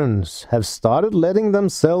 patrons have started letting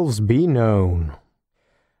themselves be known.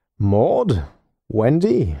 Maud,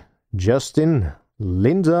 Wendy, Justin,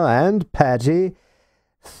 Linda, and Patty,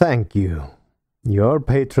 thank you. Your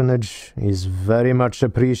patronage is very much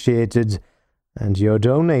appreciated, and your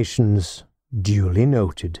donations duly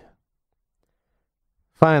noted.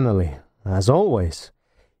 Finally, as always,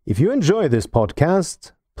 if you enjoy this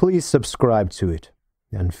podcast, please subscribe to it,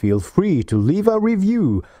 and feel free to leave a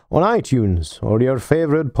review on iTunes or your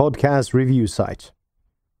favorite podcast review site.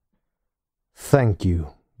 Thank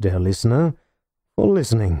you, dear listener, for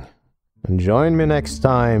listening, and join me next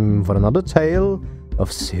time for another tale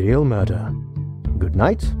of serial murder. Good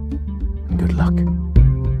night, and good luck.